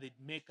 and they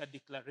make a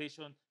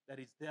declaration that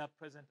is there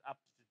present up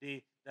to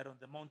today, that on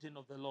the mountain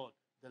of the Lord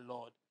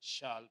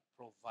shall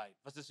provide.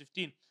 Verses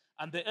 15.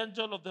 And the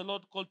angel of the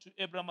Lord called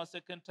to Abram a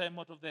second time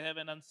out of the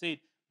heaven and said,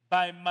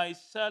 by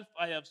myself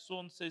I have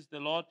sworn, says the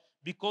Lord,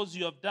 because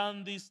you have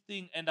done this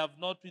thing and have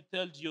not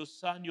withheld your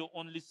son, your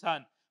only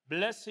son.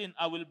 Blessing,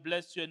 I will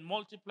bless you, and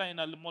multiply, and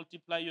I will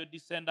multiply your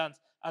descendants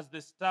as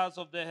the stars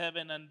of the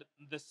heaven and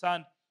the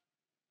sun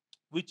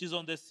which is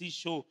on the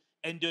seashore.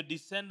 And your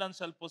descendants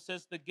shall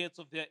possess the gates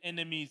of their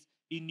enemies.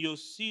 In your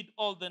seed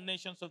all the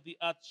nations of the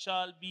earth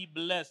shall be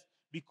blessed,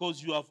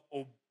 because you have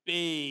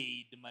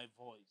obeyed my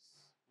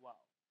voice. Wow.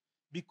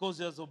 Because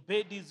he has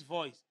obeyed his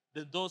voice,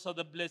 then those are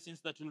the blessings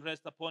that will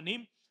rest upon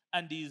him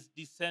and his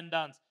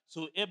descendants.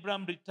 So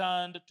Abram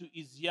returned to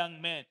his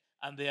young men,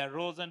 and they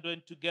arose and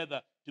went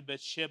together to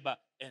Beersheba,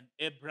 and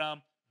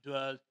Abram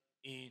dwelt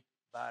in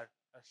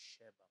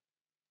Beersheba.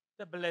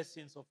 The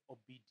blessings of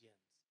obedience.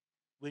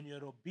 When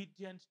you're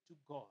obedient to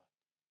God,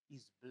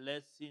 His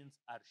blessings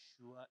are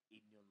sure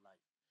in your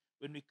life.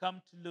 When we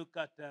come to look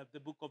at the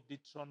book of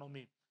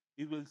Deuteronomy,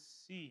 we will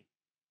see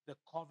the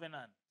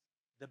covenant,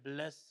 the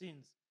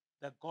blessings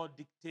that God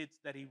dictates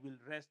that He will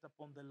rest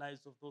upon the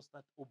lives of those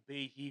that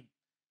obey Him.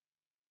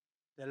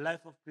 The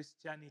life of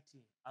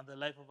Christianity and the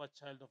life of a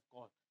child of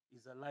God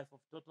is a life of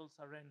total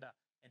surrender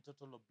and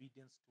total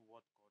obedience to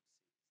what God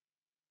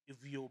says.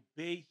 If we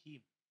obey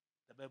Him,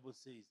 the Bible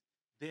says,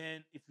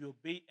 then if we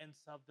obey and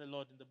serve the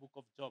Lord in the book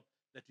of Job,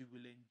 that we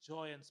will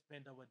enjoy and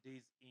spend our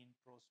days in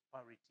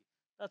prosperity.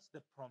 That's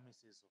the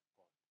promises of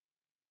God.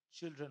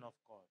 Children of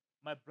God,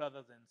 my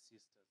brothers and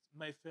sisters,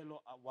 my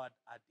fellow word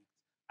addicts,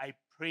 I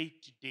pray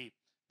today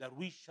that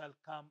we shall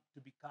come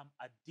to become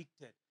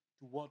addicted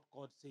to what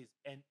God says,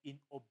 and in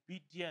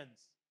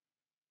obedience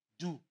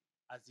do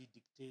as He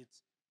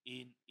dictates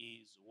in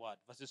His word.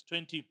 Verses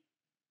 20.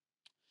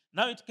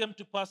 Now it came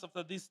to pass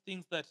after these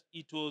things that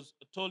it was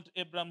told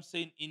Abram,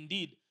 saying,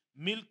 indeed,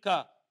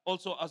 Milcah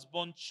also has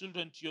borne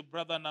children to your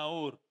brother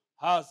Nahor.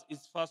 Haz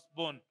is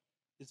firstborn,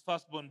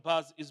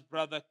 Baz his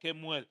brother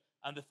Kemuel,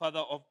 and the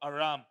father of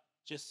Aram,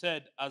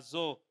 Chesed,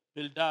 Azor,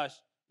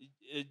 Pildash,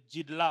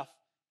 Jidlaph,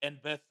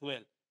 and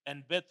Bethuel.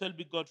 And Bethuel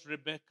begot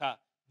Rebekah.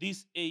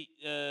 These eight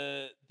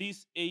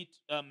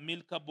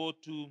Milcah bore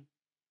to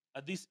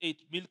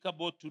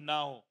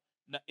Nahor,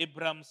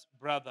 Abram's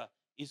brother.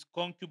 His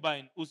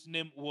concubine, whose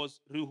name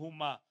was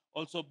Reumah,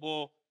 also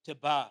bore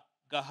Tebah,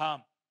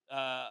 Gaham,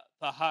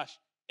 Thahash,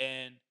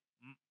 and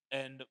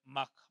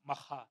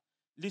Macha.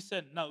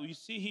 Listen, now you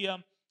see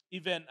here,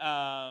 even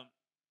now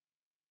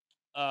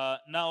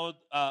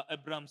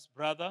Abram's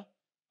brother,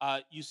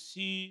 you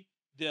see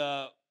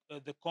the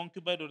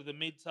concubine or the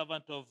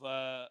maidservant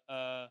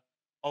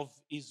of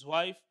his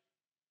wife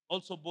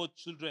also bore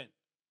children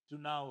to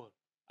Nahor.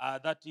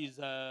 That is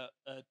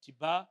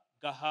Tibah,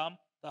 Gaham,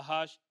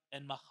 Tahash,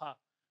 and Macha,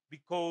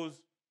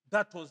 because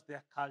that was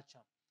their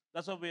culture.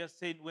 That's what we are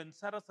saying. When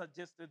Sarah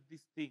suggested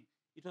this thing,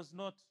 it was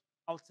not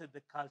outside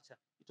the culture,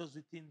 it was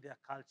within their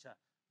culture.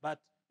 But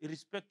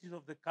irrespective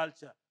of the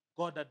culture,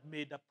 God had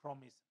made a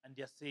promise, and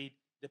He said,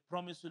 the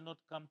promise will not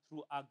come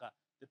through Agar,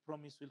 the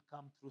promise will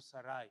come through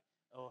Sarai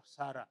or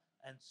Sarah.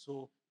 And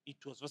so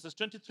it was. Verses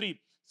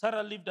 23.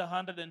 Sarah lived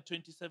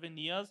 127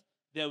 years.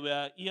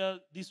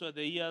 These were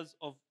the years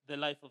of the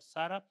life of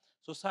Sarah.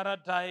 So Sarah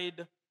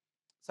died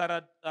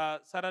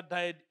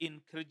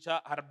in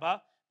Kirjah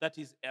Arba, that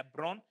is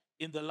Hebron,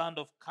 in the land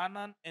of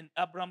Canaan, and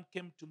Abram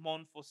came to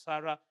mourn for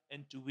Sarah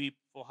and to weep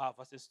for her.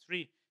 Verses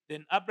 3.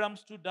 Then Abram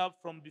stood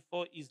up from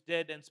before his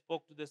dead and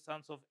spoke to the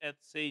sons of earth,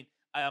 saying,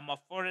 I am a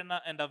foreigner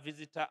and a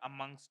visitor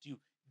amongst you.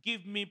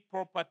 Give me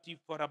property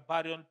for a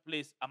burial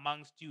place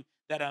amongst you,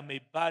 that I may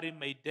bury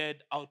my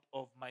dead out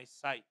of my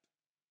sight.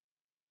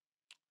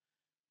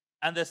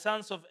 And the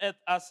sons of earth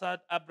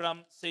answered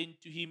Abram, saying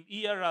to him,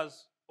 hear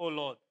us, O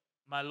Lord,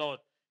 my Lord.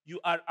 You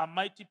are a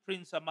mighty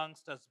prince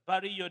amongst us.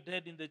 Bury your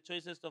dead in the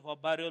choicest of our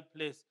burial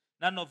place.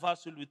 None of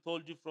us will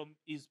withhold you from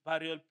his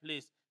burial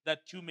place,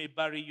 that you may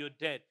bury your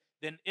dead.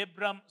 Then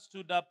Abram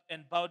stood up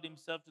and bowed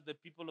himself to the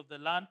people of the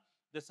land,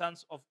 the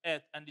sons of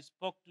earth, and he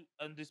spoke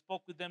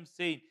with them,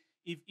 saying,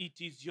 if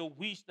it is your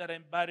wish that I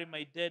bury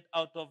my dead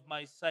out of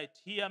my sight,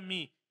 hear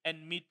me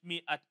and meet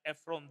me at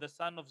Ephron, the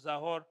son of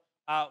Zahor,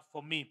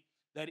 for me,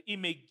 that he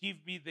may give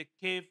me the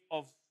cave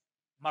of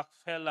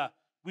Machpelah,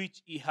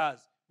 which he has,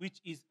 which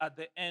is at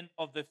the end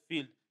of the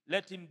field.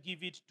 Let him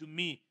give it to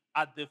me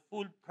at the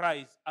full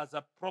price as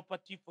a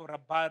property for a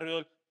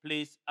burial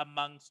place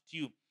amongst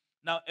you.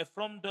 Now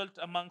Ephron dwelt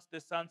amongst the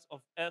sons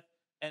of earth,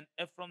 and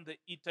Ephron the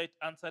Hittite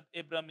answered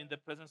Abram in the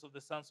presence of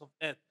the sons of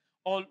earth,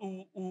 all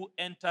who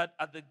entered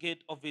at the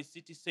gate of a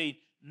city, saying,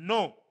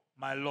 no,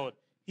 my Lord,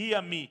 hear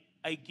me.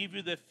 I give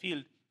you the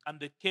field and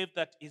the cave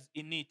that is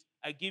in it.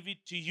 I give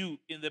it to you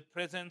in the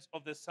presence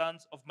of the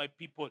sons of my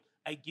people.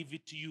 I give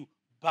it to you.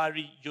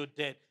 Bury your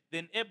dead.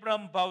 Then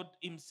Abram bowed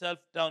himself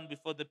down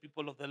before the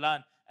people of the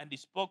land, and he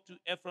spoke to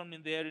Ephron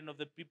in the hearing of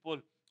the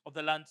people of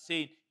the land,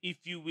 saying,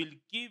 If you will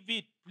give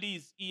it,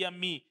 please hear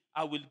me.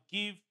 I will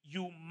give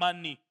you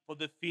money for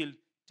the field.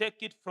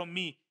 Take it from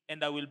me,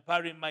 and I will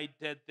bury my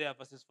dead there.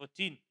 Verses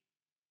 14.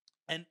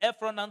 And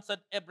Ephron answered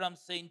Abram,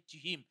 saying to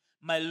him,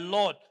 My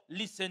Lord,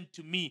 listen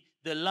to me.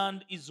 The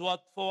land is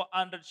worth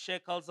 400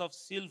 shekels of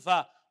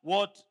silver.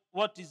 What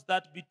is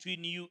that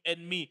between you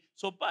and me?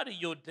 So bury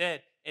your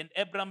dead. And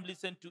Abram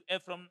listened to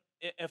Ephron,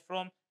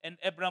 and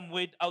Abram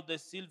weighed out the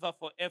silver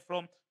for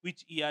Ephron,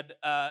 which he had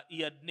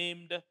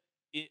named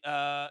in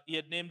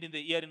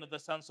the hearing of the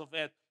sons of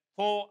earth,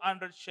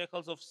 400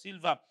 shekels of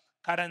silver,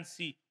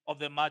 currency of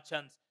the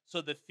merchants.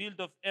 So the field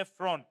of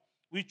Ephron,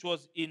 which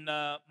was in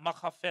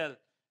Machaphel,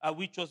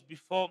 which was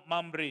before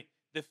Mamre,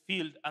 the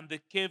field, and the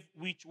cave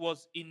which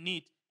was in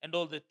it, and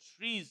all the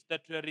trees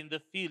that were in the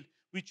field,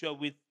 which were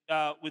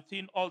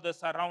within all the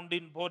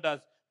surrounding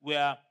borders,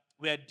 were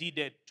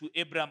deeded to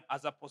Abram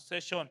as a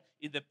possession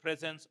in the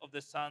presence of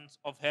the sons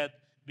of Heth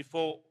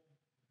before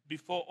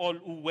all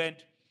who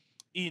went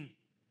in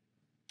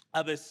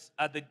at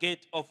the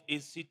gate of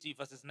his city.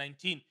 Verses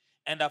 19.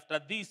 And after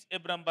this,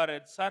 Abram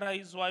buried Sarah,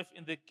 his wife,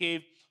 in the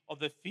cave of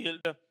the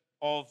field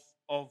of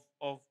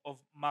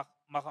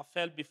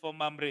Machaphel before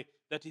Mamre,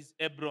 that is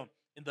Hebron,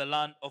 in the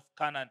land of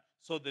Canaan.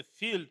 So the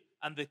field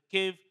and the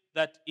cave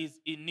that is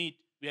in it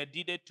were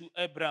deeded to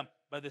Abram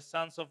by the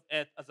sons of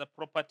earth as a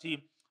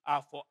property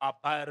for a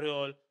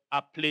burial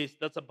a place.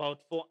 That's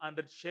about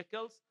 400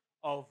 shekels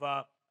of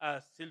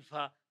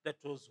silver that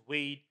was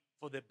weighed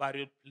for the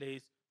burial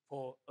place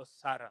for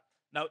Sarah.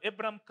 Now,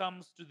 Abram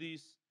comes to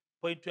this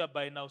point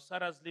whereby now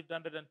Sarah's lived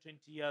 120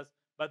 years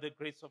by the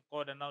grace of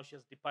God, and now she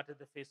has departed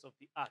the face of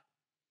the earth.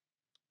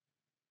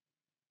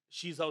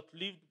 She's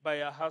outlived by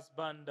her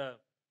husband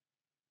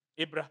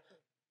Abraham,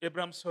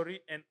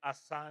 and her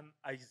son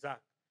Isaac.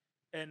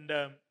 And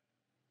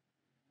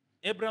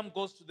Abram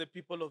goes to the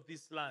people of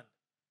this land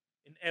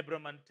in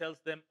Abram and tells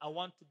them, I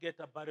want to get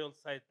a burial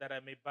site that I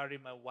may bury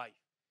my wife.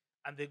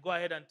 And they go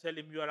ahead and tell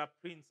him, you are a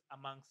prince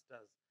amongst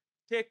us.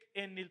 Take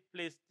any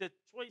place, the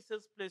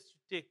choicest place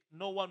you take.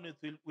 No one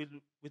will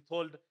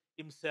withhold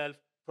himself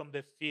from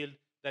the field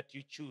that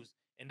you choose.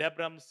 And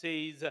Abram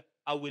says,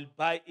 I will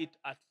buy it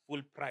at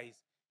full price.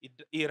 He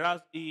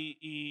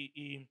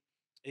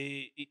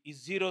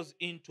zeroes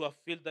into a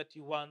field that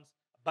he wants,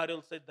 a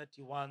burial site that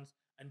he wants,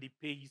 and he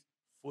pays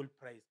full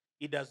price.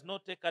 He does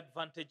not take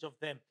advantage of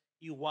them.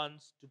 He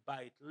wants to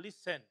buy it.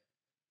 Listen,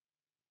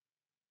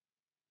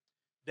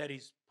 there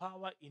is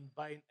power in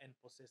buying and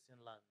possessing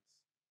lands.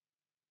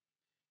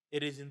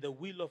 It is in the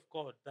will of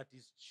God that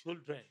his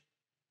children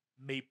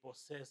may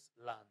possess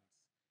lands.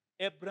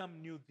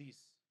 Abraham knew this,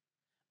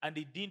 and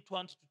he didn't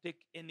want to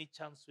take any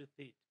chance with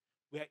it.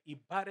 Where he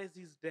buries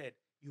his dead,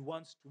 he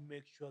wants to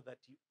make sure that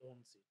he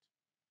owns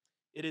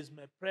it. It is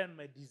my prayer and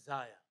my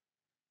desire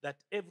that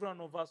every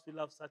one of us will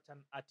have such an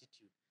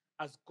attitude.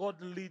 As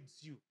God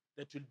leads you,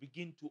 that you'll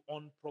begin to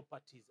own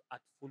properties at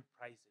full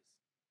prices.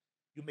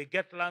 You may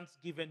get lands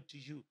given to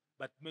you,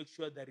 but make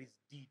sure there is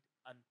deed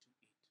unto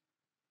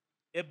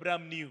it.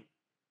 Abraham knew,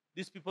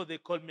 these people, they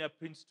call me a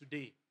prince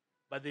today,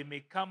 but they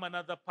may come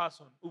another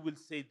person who will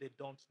say they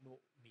don't know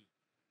me.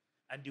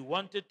 And he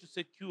wanted to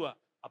secure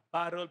a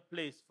burial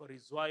place for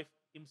his wife,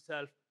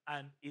 himself,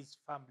 and his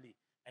family.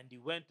 And he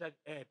went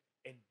ahead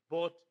and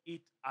bought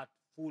it at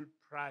full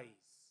price.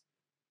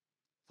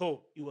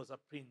 Though he was a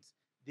prince,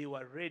 they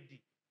were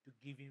ready to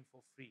give him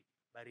for free,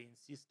 but he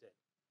insisted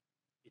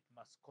it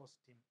must cost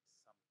him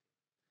something.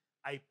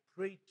 I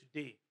pray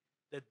today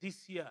that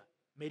this year,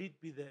 may it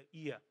be the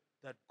year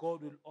that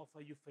God will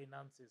offer you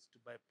finances to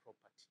buy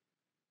property,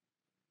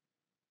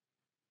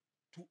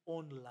 to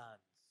own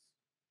lands,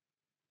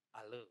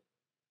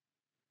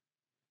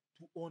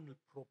 to own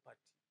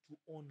property, to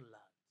own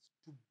lands,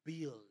 to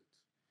build,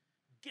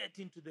 get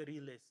into the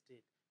real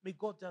estate. May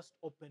God just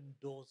open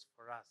doors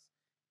for us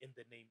in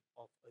the name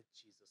of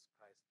Jesus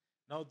Christ.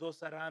 Now,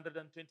 those are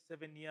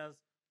 127 years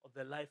of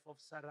the life of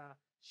Sarah.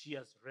 She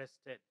has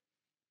rested.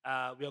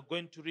 We are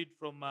going to read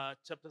from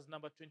chapters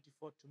number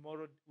 24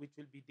 tomorrow, which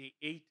will be day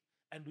 8,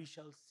 and we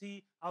shall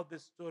see how the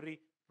story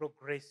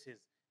progresses.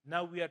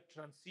 Now we are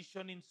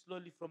transitioning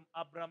slowly from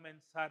Abraham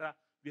and Sarah.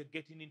 We are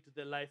getting into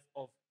the life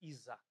of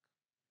Isaac.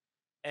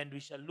 And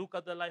we shall look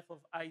at the life of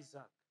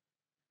Isaac,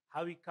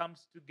 how he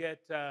comes to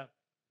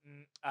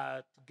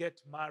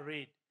get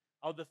married,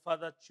 how the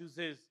father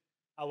chooses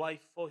a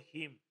wife for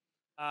him,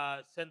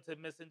 sends a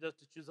messenger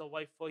to choose a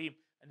wife for him,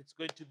 and it's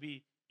going to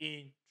be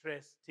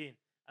interesting.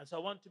 And so I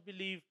want to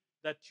believe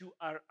that you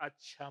are a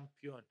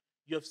champion.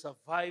 You have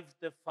survived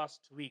the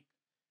first week,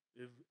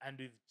 and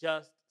we've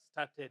just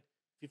started.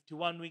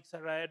 51 weeks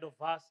are ahead of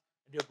us,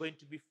 and you're going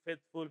to be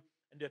faithful,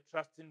 and you're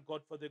trusting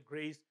God for the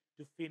grace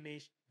to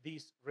finish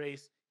this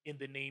race in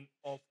the name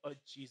of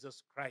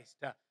Jesus Christ.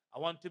 I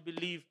want to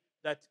believe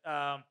that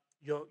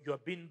you're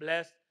being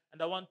blessed,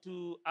 and I want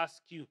to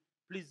ask you,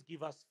 please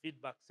give us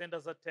feedback. Send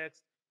us a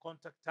text,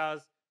 contact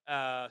us,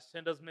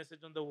 send us a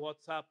message on the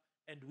WhatsApp,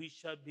 and we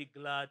shall be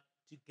glad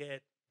to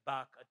get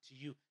back to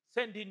you.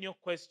 Send in your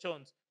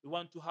questions. We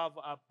want to have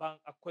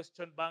a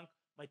question bank.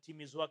 My team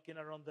is working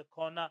around the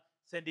corner.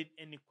 Send in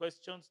any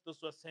questions. Those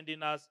who are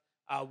sending us,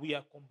 we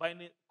are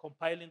compiling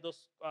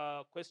those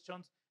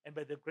questions, and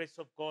by the grace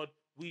of God,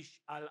 we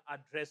shall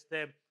address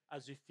them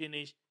as we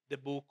finish the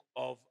book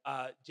of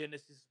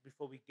Genesis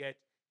before we get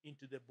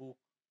into the book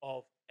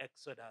of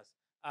Exodus.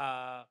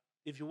 Uh,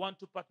 if you want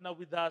to partner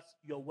with us,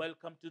 you're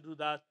welcome to do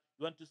that.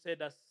 You want to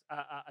send us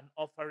an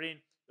offering,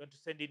 you want to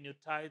send in your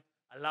tithe,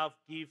 a love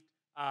gift,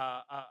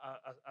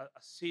 a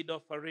seed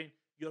offering,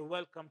 you're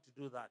welcome to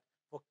do that.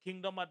 For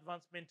Kingdom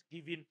Advancement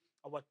Giving,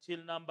 our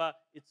till number,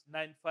 it's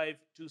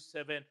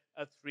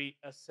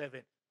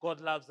 952737. God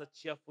loves a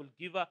cheerful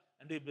giver,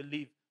 and we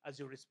believe as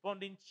you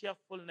respond in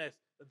cheerfulness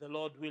that the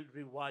Lord will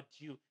reward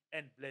you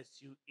and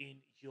bless you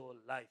in your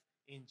life.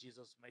 In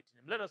Jesus' mighty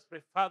name. Let us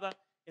pray. Father,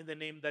 in the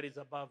name that is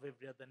above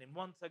every other name,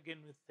 once again,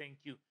 we thank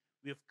you.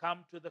 We have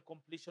come to the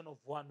completion of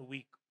 1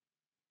 week.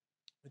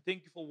 We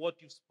thank you for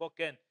what you've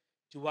spoken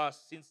to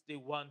us since day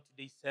 1 to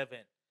day 7.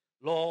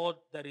 Lord,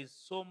 there is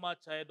so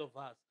much ahead of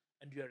us,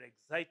 and we are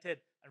excited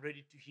and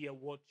ready to hear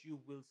what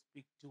you will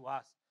speak to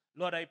us.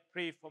 Lord, I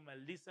pray for my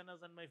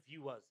listeners and my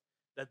viewers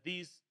that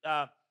this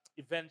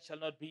event shall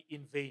not be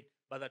in vain,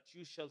 but that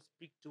you shall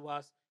speak to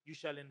us, you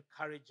shall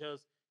encourage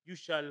us, you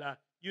shall,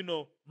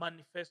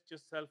 manifest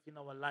yourself in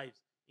our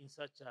lives in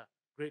such a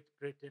great,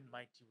 great, and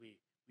mighty way.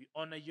 We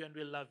honor you and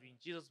we love you. In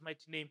Jesus'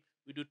 mighty name,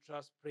 we do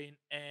trust, praying,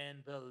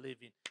 and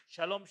believing.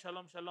 Shalom,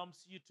 shalom, shalom.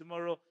 See you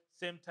tomorrow,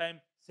 same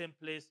time, same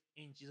place.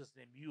 In Jesus'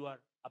 name, you are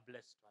a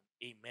blessed one.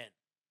 Amen.